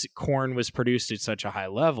because corn was produced at such a high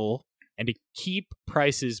level and to keep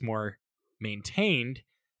prices more maintained,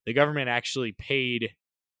 the government actually paid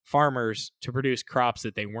farmers to produce crops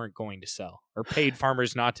that they weren't going to sell or paid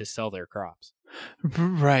farmers not to sell their crops.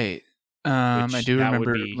 Right. I do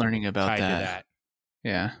remember learning about that.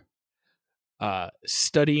 Yeah.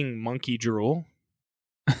 Studying monkey drool.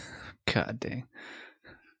 God dang.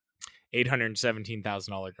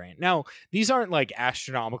 $817,000 grant. Now, these aren't like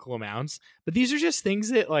astronomical amounts, but these are just things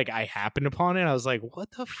that like I happened upon and I was like, what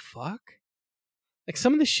the fuck? Like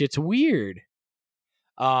some of the shit's weird.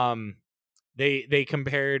 They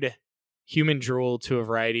compared human drool to a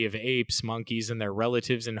variety of apes, monkeys, and their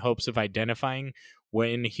relatives in hopes of identifying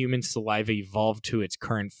when human saliva evolved to its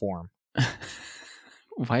current form.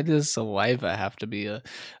 Why does saliva have to be a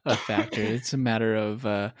factor? It's a matter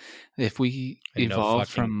of if we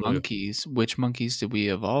evolved from monkeys, which monkeys did we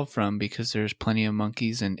evolve from? Because there's plenty of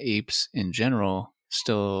monkeys and apes in general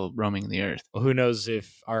still roaming the earth. Well, who knows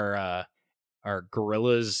if our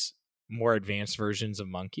gorillas more advanced versions of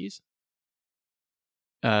monkeys?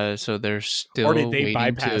 So they're still or did they waiting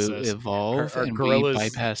bypass to us? evolve, Our and gorillas we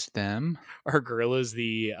bypassed them. Are gorillas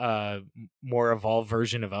the more evolved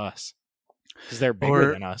version of us? Because they're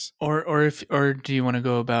bigger than us. Or do you want to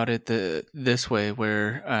go about it this way,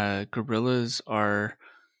 where gorillas are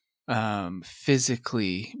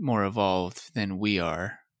physically more evolved than we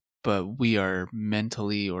are, but we are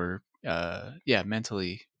mentally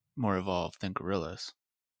mentally more evolved than gorillas.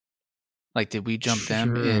 Like, did we jump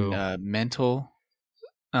them in mental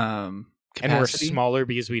capacity? And we're smaller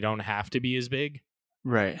because we don't have to be as big?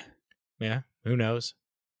 Right. Yeah, who knows?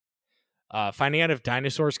 Finding out if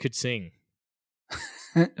dinosaurs could sing.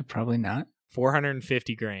 Probably not.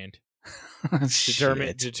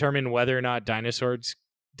 $450,000. Determine whether or not dinosaurs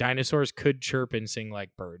could chirp and sing like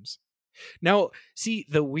birds. Now, see,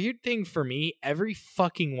 the weird thing for me, every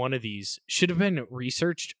fucking one of these should have been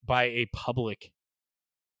researched by a public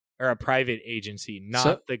or a private agency,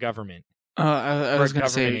 not the government. I was going to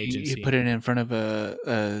say, you put it in front of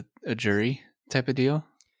a jury type of deal.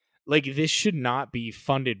 Like, this should not be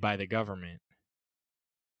funded by the government.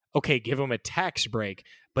 Okay, give them a tax break,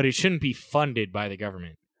 but it shouldn't be funded by the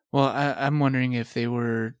government. Well, I'm wondering if they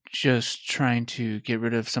were just trying to get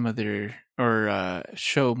rid of some of their or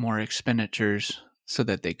show more expenditures so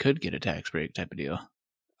that they could get a tax break type of deal.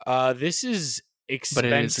 This is But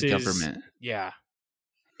it is expenses. the government. Yeah.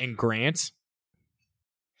 And grants.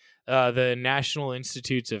 The National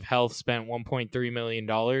Institutes of Health spent $1.3 million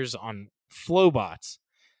on Flowbots,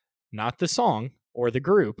 not the song or the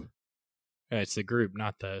group. It's the group,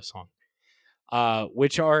 not the song.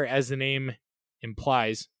 Which are, as the name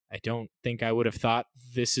implies, I don't think I would have thought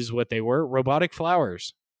this is what they were, robotic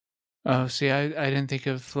flowers. Oh, see, I didn't think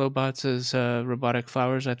of Flowbots as robotic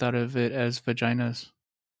flowers. I thought of it as vaginas.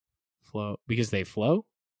 Flow because they flow?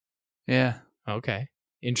 Yeah. Okay.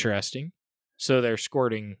 Interesting. So they're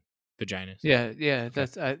squirting vaginas. Yeah.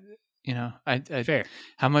 That's I. Fair.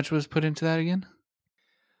 How much was put into that again?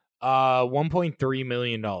 $1.3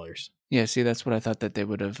 million. Yeah. See, that's what I thought that they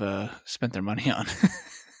would have spent their money on.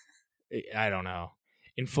 I don't know.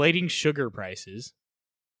 Inflating sugar prices.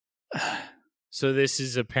 So this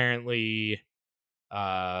is apparently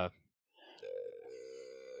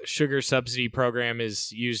sugar subsidy program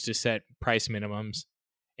is used to set price minimums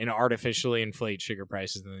and artificially inflate sugar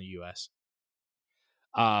prices in the U.S.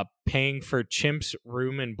 Paying for chimps'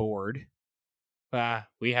 room and board.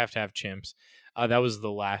 We have to have chimps. That was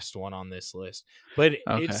the last one on this list. But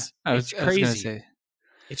Okay. it's I was crazy. gonna say,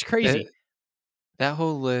 It's crazy. that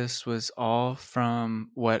whole list was all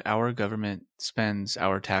from what our government spends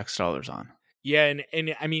our tax dollars on. Yeah,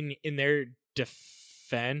 and I mean, in their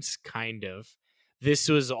defense, kind of, this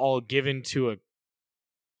was all given to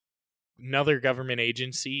another government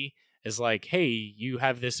agency as like, hey, you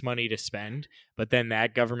have this money to spend, but then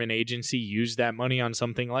that government agency used that money on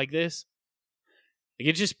something like this. Like,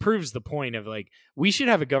 it just proves the point of like, we should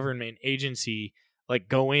have a government agency like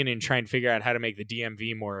go in and try and figure out how to make the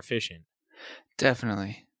DMV more efficient.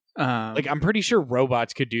 Definitely. Like, I'm pretty sure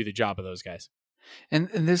robots could do the job of those guys. And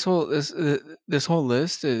this whole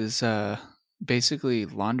list is basically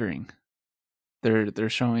laundering. They're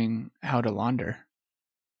showing how to launder.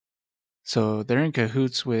 So they're in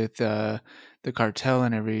cahoots with the cartel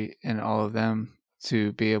and all of them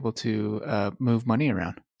to be able to move money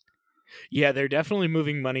around. Yeah, they're definitely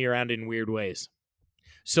moving money around in weird ways.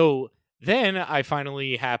 So then I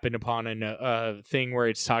finally happened upon a thing where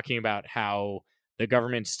it's talking about how the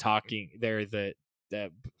government's talking there. The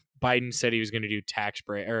Biden said he was going to do tax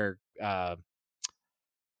break or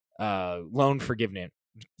loan forgiveness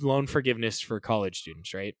for college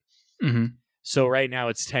students, right? Mm-hmm. So right now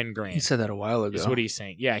it's $10,000. He said that a while ago. Is what he's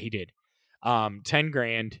saying. Yeah, he did.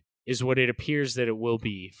 $10,000 is what it appears that it will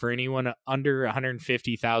be for anyone under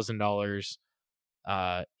 $150,000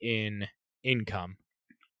 in income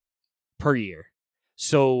per year.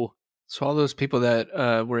 So all those people that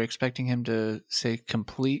were expecting him to say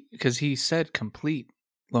complete, because he said complete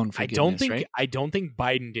loan forgiveness, right? I don't think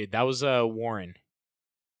Biden did. That was Warren.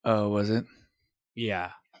 Oh, was it?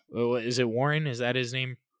 Yeah. Is it Warren? Is that his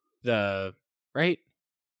name? Right?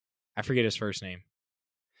 I forget his first name.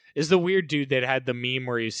 Is the weird dude that had the meme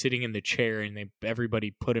where he was sitting in the chair and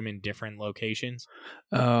everybody put him in different locations?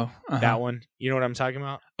 Oh, that one. You know what I'm talking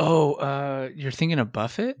about? Oh, you're thinking of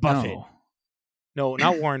Buffett? Buffett. No,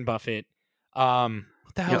 not Warren Buffett. What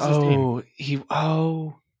the hell is his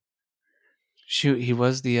name? Shoot, he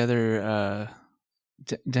was the other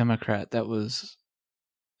Democrat that was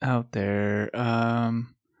out there.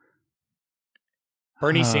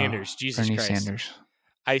 Bernie Sanders. Jesus Bernie Christ. Sanders.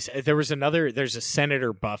 There's a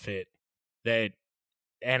Senator Buffett and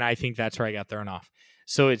I think that's where I got thrown off.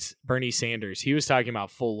 So it's Bernie Sanders. He was talking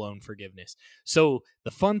about full loan forgiveness. So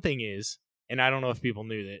the fun thing is, and I don't know if people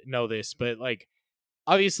know this, but like,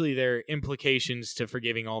 obviously there are implications to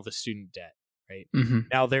forgiving all the student debt, right? Mm-hmm.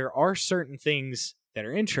 Now there are certain things that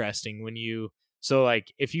are interesting so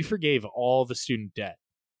like if you forgave all the student debt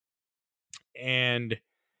and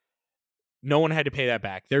no one had to pay that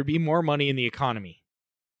back, there'd be more money in the economy.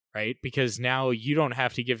 Right? Because now you don't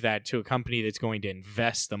have to give that to a company that's going to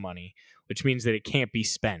invest the money, which means that it can't be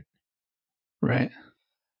spent. Right.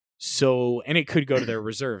 So, and it could go to their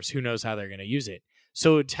reserves. Who knows how they're going to use it?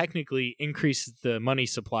 So it technically increases the money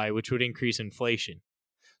supply, which would increase inflation.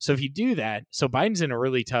 So if you do that, so Biden's in a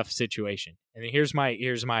really tough situation. And here's my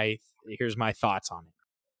thoughts on it.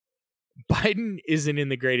 Biden isn't in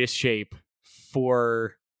the greatest shape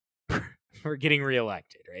for getting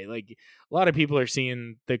reelected, right? Like a lot of people are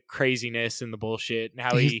seeing the craziness and the bullshit and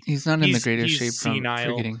how he's not in the greatest shape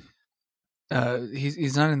senile. for getting.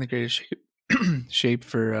 He's not in the greatest shape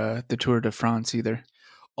for the Tour de France either.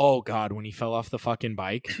 Oh God, when he fell off the fucking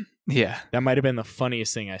bike, yeah, that might have been the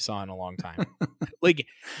funniest thing I saw in a long time. Like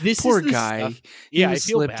this poor is guy. Stuff. Yeah, he I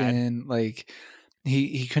feel slipped bad. in like.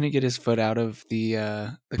 He couldn't get his foot out of the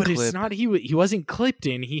But clip. it's not he wasn't clipped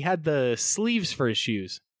in. He had the sleeves for his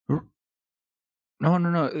shoes. No.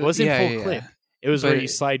 It wasn't full clip. It was where But- you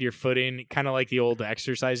slide your foot in, kind of like the old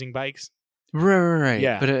exercising bikes. Right.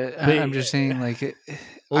 Yeah. But I'm just saying, like,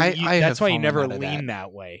 Well, I that's have why you fallen never out of lean that.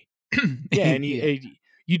 that way. Yeah, and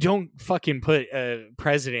you don't fucking put a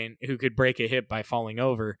president who could break a hip by falling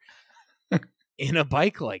over in a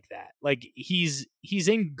bike like that. Like he's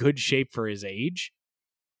in good shape for his age,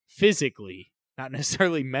 physically, not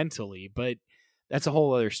necessarily mentally, but that's a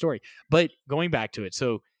whole other story. But going back to it,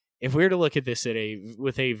 so if we were to look at this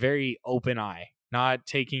with a very open eye, not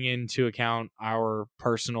taking into account our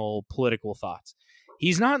personal political thoughts,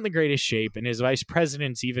 he's not in the greatest shape, and his vice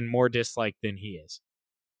president's even more disliked than he is.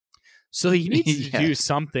 So he needs to do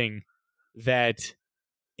something that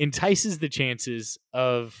entices the chances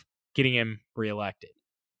of getting him reelected.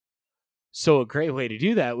 So a great way to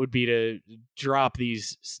do that would be to drop the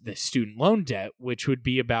student loan debt, which would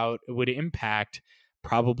impact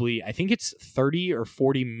probably, I think it's 30 or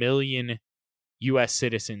 40 million U.S.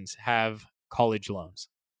 citizens have college loans.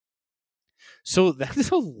 So that's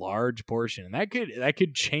a large portion, and that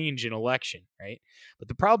could change an election, right? But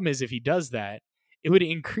the problem is, if he does that, it would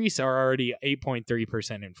increase our already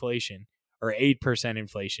 8.3% inflation, or 8%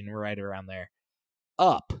 inflation, we're right around there,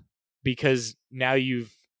 up, because now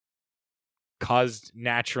you've caused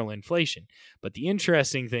natural inflation. But the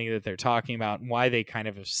interesting thing that they're talking about, and why they kind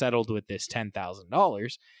of have settled with this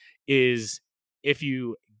 $10,000, is if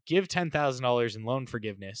you give $10,000 in loan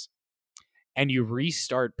forgiveness and you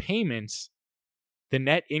restart payments, the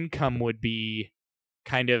net income would be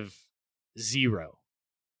kind of zero.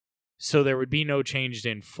 So there would be no change to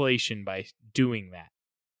inflation by doing that.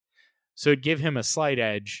 So it'd give him a slight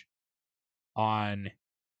edge on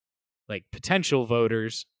like potential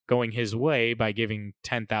voters going his way by giving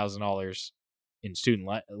 $10,000 in student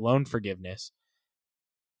loan forgiveness.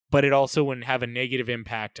 But it also wouldn't have a negative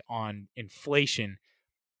impact on inflation.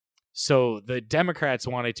 So the Democrats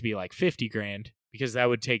want it to be like 50 grand because that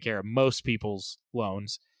would take care of most people's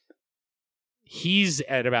loans. He's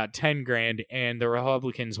at about 10 grand, and the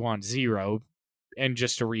Republicans want zero and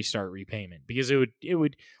just a restart repayment, because it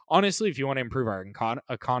would honestly, if you want to improve our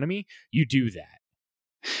economy, you do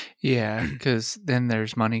that. Yeah, because then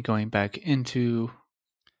there's money going back into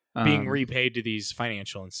being repaid to these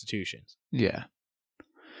financial institutions. Yeah.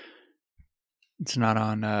 It's not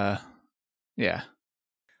on yeah.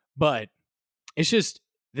 But it's just,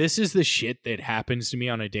 this is the shit that happens to me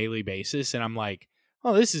on a daily basis, and I'm like,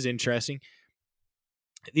 oh, this is interesting.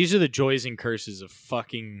 These are the joys and curses of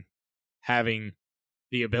fucking having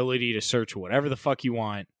the ability to search whatever the fuck you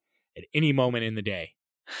want at any moment in the day.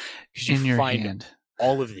 Because you In your find hand.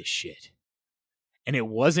 all of this shit. And it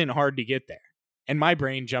wasn't hard to get there. And my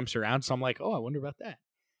brain jumps around, so I'm like, oh, I wonder about that.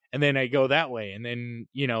 And then I go that way, and then,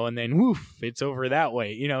 and then woof, it's over that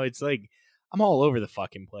way. It's like, I'm all over the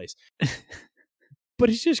fucking place.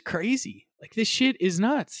 But it's just crazy. Like, this shit is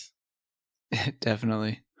nuts.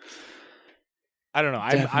 Definitely. I don't know.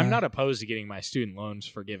 I'm not opposed to getting my student loans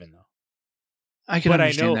forgiven, though. I can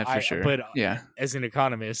understand that for sure. But yeah, as an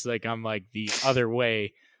economist, like, I'm like the other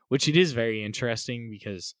way, which it is very interesting,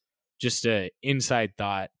 because just a inside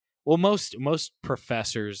thought. Well, most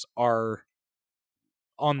professors are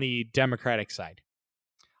on the Democratic side.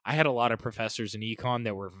 I had a lot of professors in econ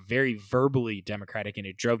that were very verbally Democratic, and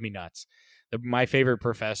it drove me nuts. My favorite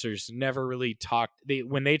professors never really talked.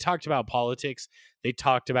 When they talked about politics, they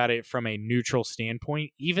talked about it from a neutral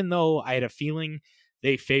standpoint, even though I had a feeling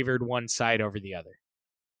they favored one side over the other.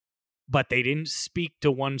 But they didn't speak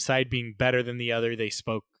to one side being better than the other. They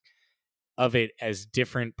spoke of it as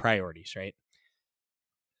different priorities, right?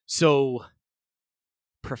 So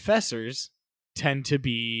professors tend to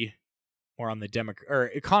be more on the or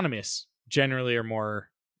economists generally are more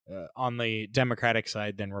on the Democratic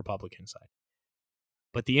side than Republican side.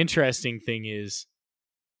 But the interesting thing is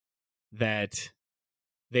that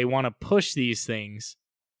they want to push these things,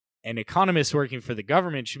 and economists working for the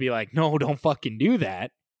government should be like, no, don't fucking do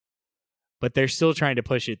that. But they're still trying to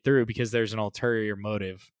push it through because there's an ulterior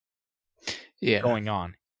motive going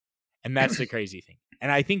on. And that's the crazy thing.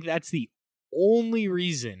 And I think that's the only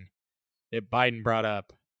reason that Biden brought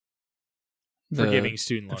up forgiving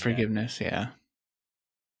student loan forgiveness, debt. Yeah.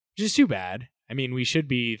 Which is too bad. I mean, we should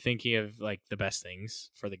be thinking of like the best things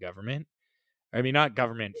for the government. I mean, not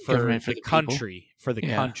government, for the country, for the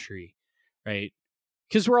country, right?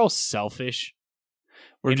 Because we're all selfish.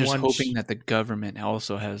 We're just hoping that the government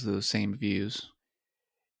also has those same views.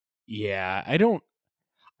 Yeah,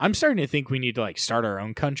 I'm starting to think we need to like start our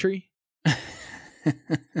own country.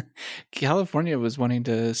 California was wanting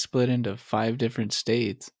to split into 5 different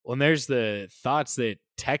states. Well, and there's the thoughts that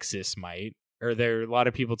Texas might, or there are a lot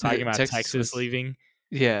of people talking about Texas leaving.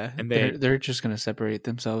 Yeah, and they're just going to separate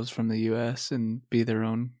themselves from the U.S. and be their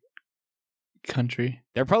own country.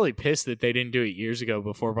 They're probably pissed that they didn't do it years ago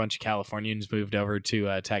before a bunch of Californians moved over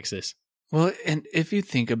to Texas. Well, and if you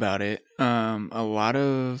think about it, a lot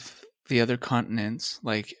of the other continents,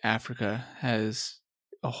 like Africa, has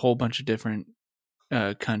a whole bunch of different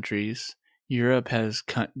countries. Europe has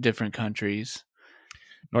different countries.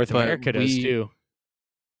 North America does too.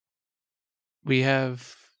 We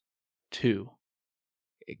have 2.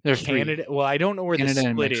 There's Canada. 3. Well, I don't know where Canada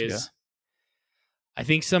the split is. I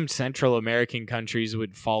think some Central American countries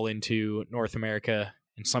would fall into North America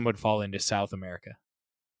and some would fall into South America.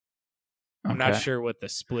 I'm not sure what the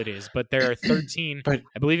split is, but there are 13. I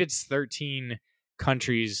believe it's 13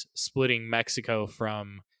 countries splitting Mexico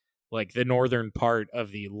from like the northern part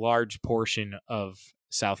of the large portion of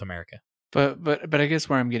South America. But I guess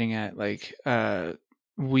where I'm getting at, like,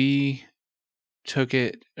 we took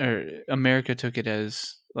it, or America took it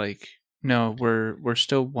as like, no, we're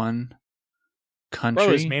still one country.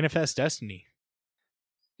 Bro, it's Manifest Destiny.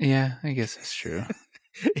 Yeah, I guess that's true.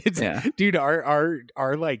 Dude, our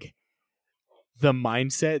like the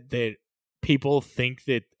mindset that people think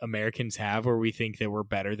that Americans have, where we think that we're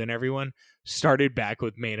better than everyone, started back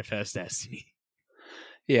with Manifest Destiny.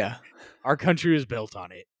 Yeah, our country was built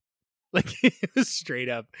on it. Like, it was straight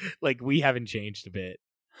up. Like, we haven't changed a bit.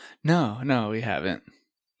 No, we haven't.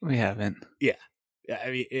 Yeah, I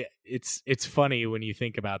mean, it's funny when you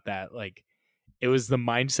think about that. Like, it was the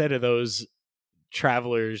mindset of those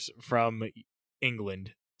travelers from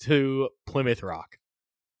England to Plymouth Rock.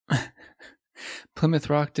 Plymouth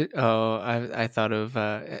Rock did. Oh, I thought of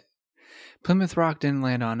Plymouth Rock didn't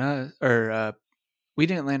land on us, or we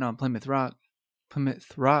didn't land on Plymouth Rock.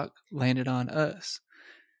 Plymouth Rock landed on us.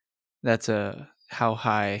 That's a How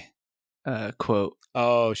High quote.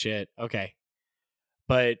 Oh shit. Okay.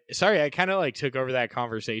 But sorry, I kind of like took over that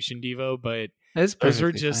conversation, Devo. But those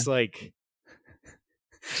were just fine. Like.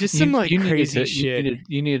 Just some like crazy shit.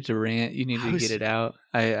 You needed to rant. You needed to get it out.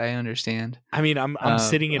 I understand. I mean, I'm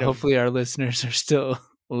sitting in. Hopefully, our listeners are still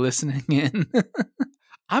listening in.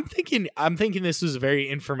 I'm thinking this was a very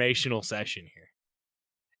informational session here,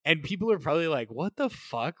 and people are probably like, "What the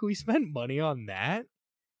fuck? We spent money on that?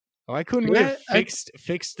 Why couldn't we have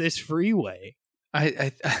fixed this freeway?"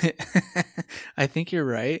 I think you're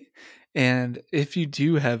right. And if you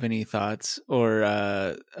do have any thoughts or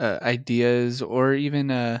ideas or even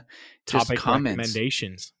just topic comments,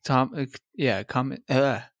 recommendations, comment.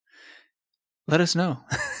 Let us know.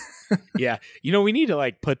 Yeah, we need to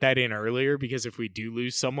like put that in earlier, because if we do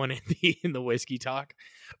lose someone in the whiskey talk,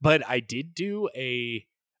 but I did do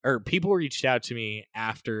people reached out to me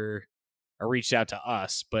after, or reached out to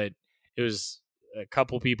us, but it was a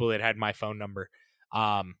couple people that had my phone number,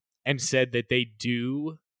 and said that they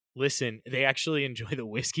do. Listen, they actually enjoy the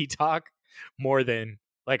whiskey talk more than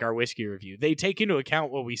like our whiskey review. They take into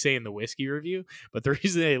account what we say in the whiskey review, but the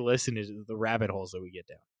reason they listen is the rabbit holes that we get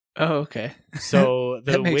down. Oh, okay. So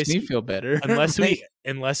that makes me feel better. unless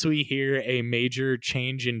we hear a major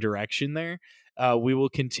change in direction there, we will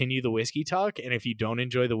continue the whiskey talk. And if you don't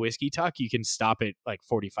enjoy the whiskey talk, you can stop it like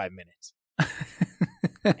 45 minutes.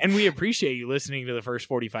 And we appreciate you listening to the first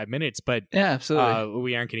 45 minutes, but yeah, absolutely.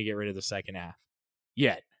 We aren't going to get rid of the second half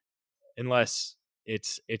yet. Unless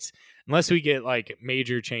we get like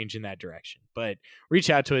major change in that direction. But reach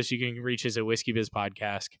out to us. You can reach us at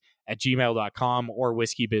whiskeybizpodcast@gmail.com or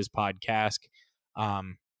whiskeybizpodcast.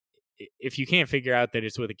 If you can't figure out that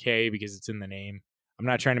it's with a K because it's in the name, I'm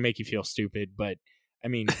not trying to make you feel stupid, but I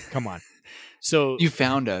mean, come on. So you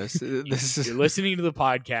found us. You're listening to the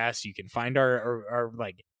podcast. You can find our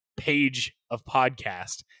like page of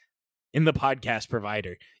podcast in the podcast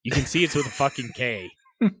provider. You can see it's with a fucking K.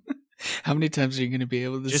 How many times are you going to be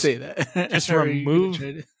able to say that? Just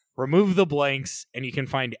remove the blanks, and you can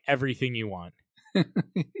find everything you want.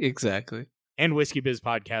 Exactly. And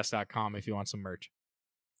whiskeybizpodcast.com if you want some merch.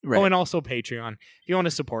 Right. Oh, and also Patreon. If you want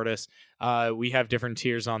to support us, we have different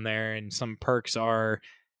tiers on there, and some perks are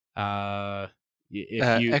extra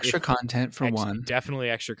content for one. Definitely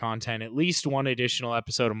extra content. At least one additional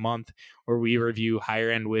episode a month where we review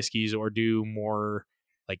higher-end whiskeys or do more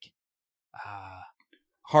like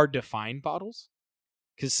hard to find bottles,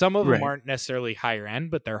 because some of them aren't necessarily higher end,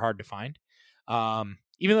 but they're hard to find.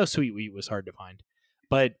 Even though Sweet Wheat was hard to find,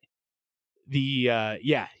 but you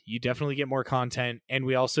definitely get more content. And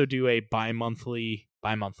we also do a bi-monthly,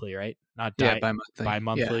 right? Not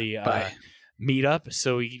bi-monthly meetup.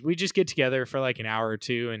 So we just get together for like an hour or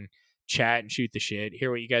two and chat and shoot the shit,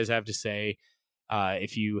 hear what you guys have to say.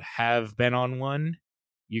 If you have been on one,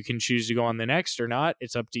 you can choose to go on the next or not.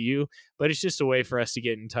 It's up to you. But it's just a way for us to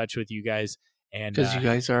get in touch with you guys. And because you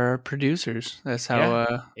guys are our producers. That's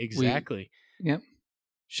how exactly. Yep.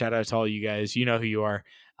 Shout out to all you guys. You know who you are.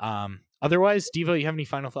 Otherwise, Devo, you have any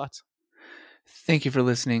final thoughts? Thank you for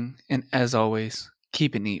listening. And as always,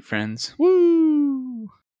 keep it neat, friends. Woo!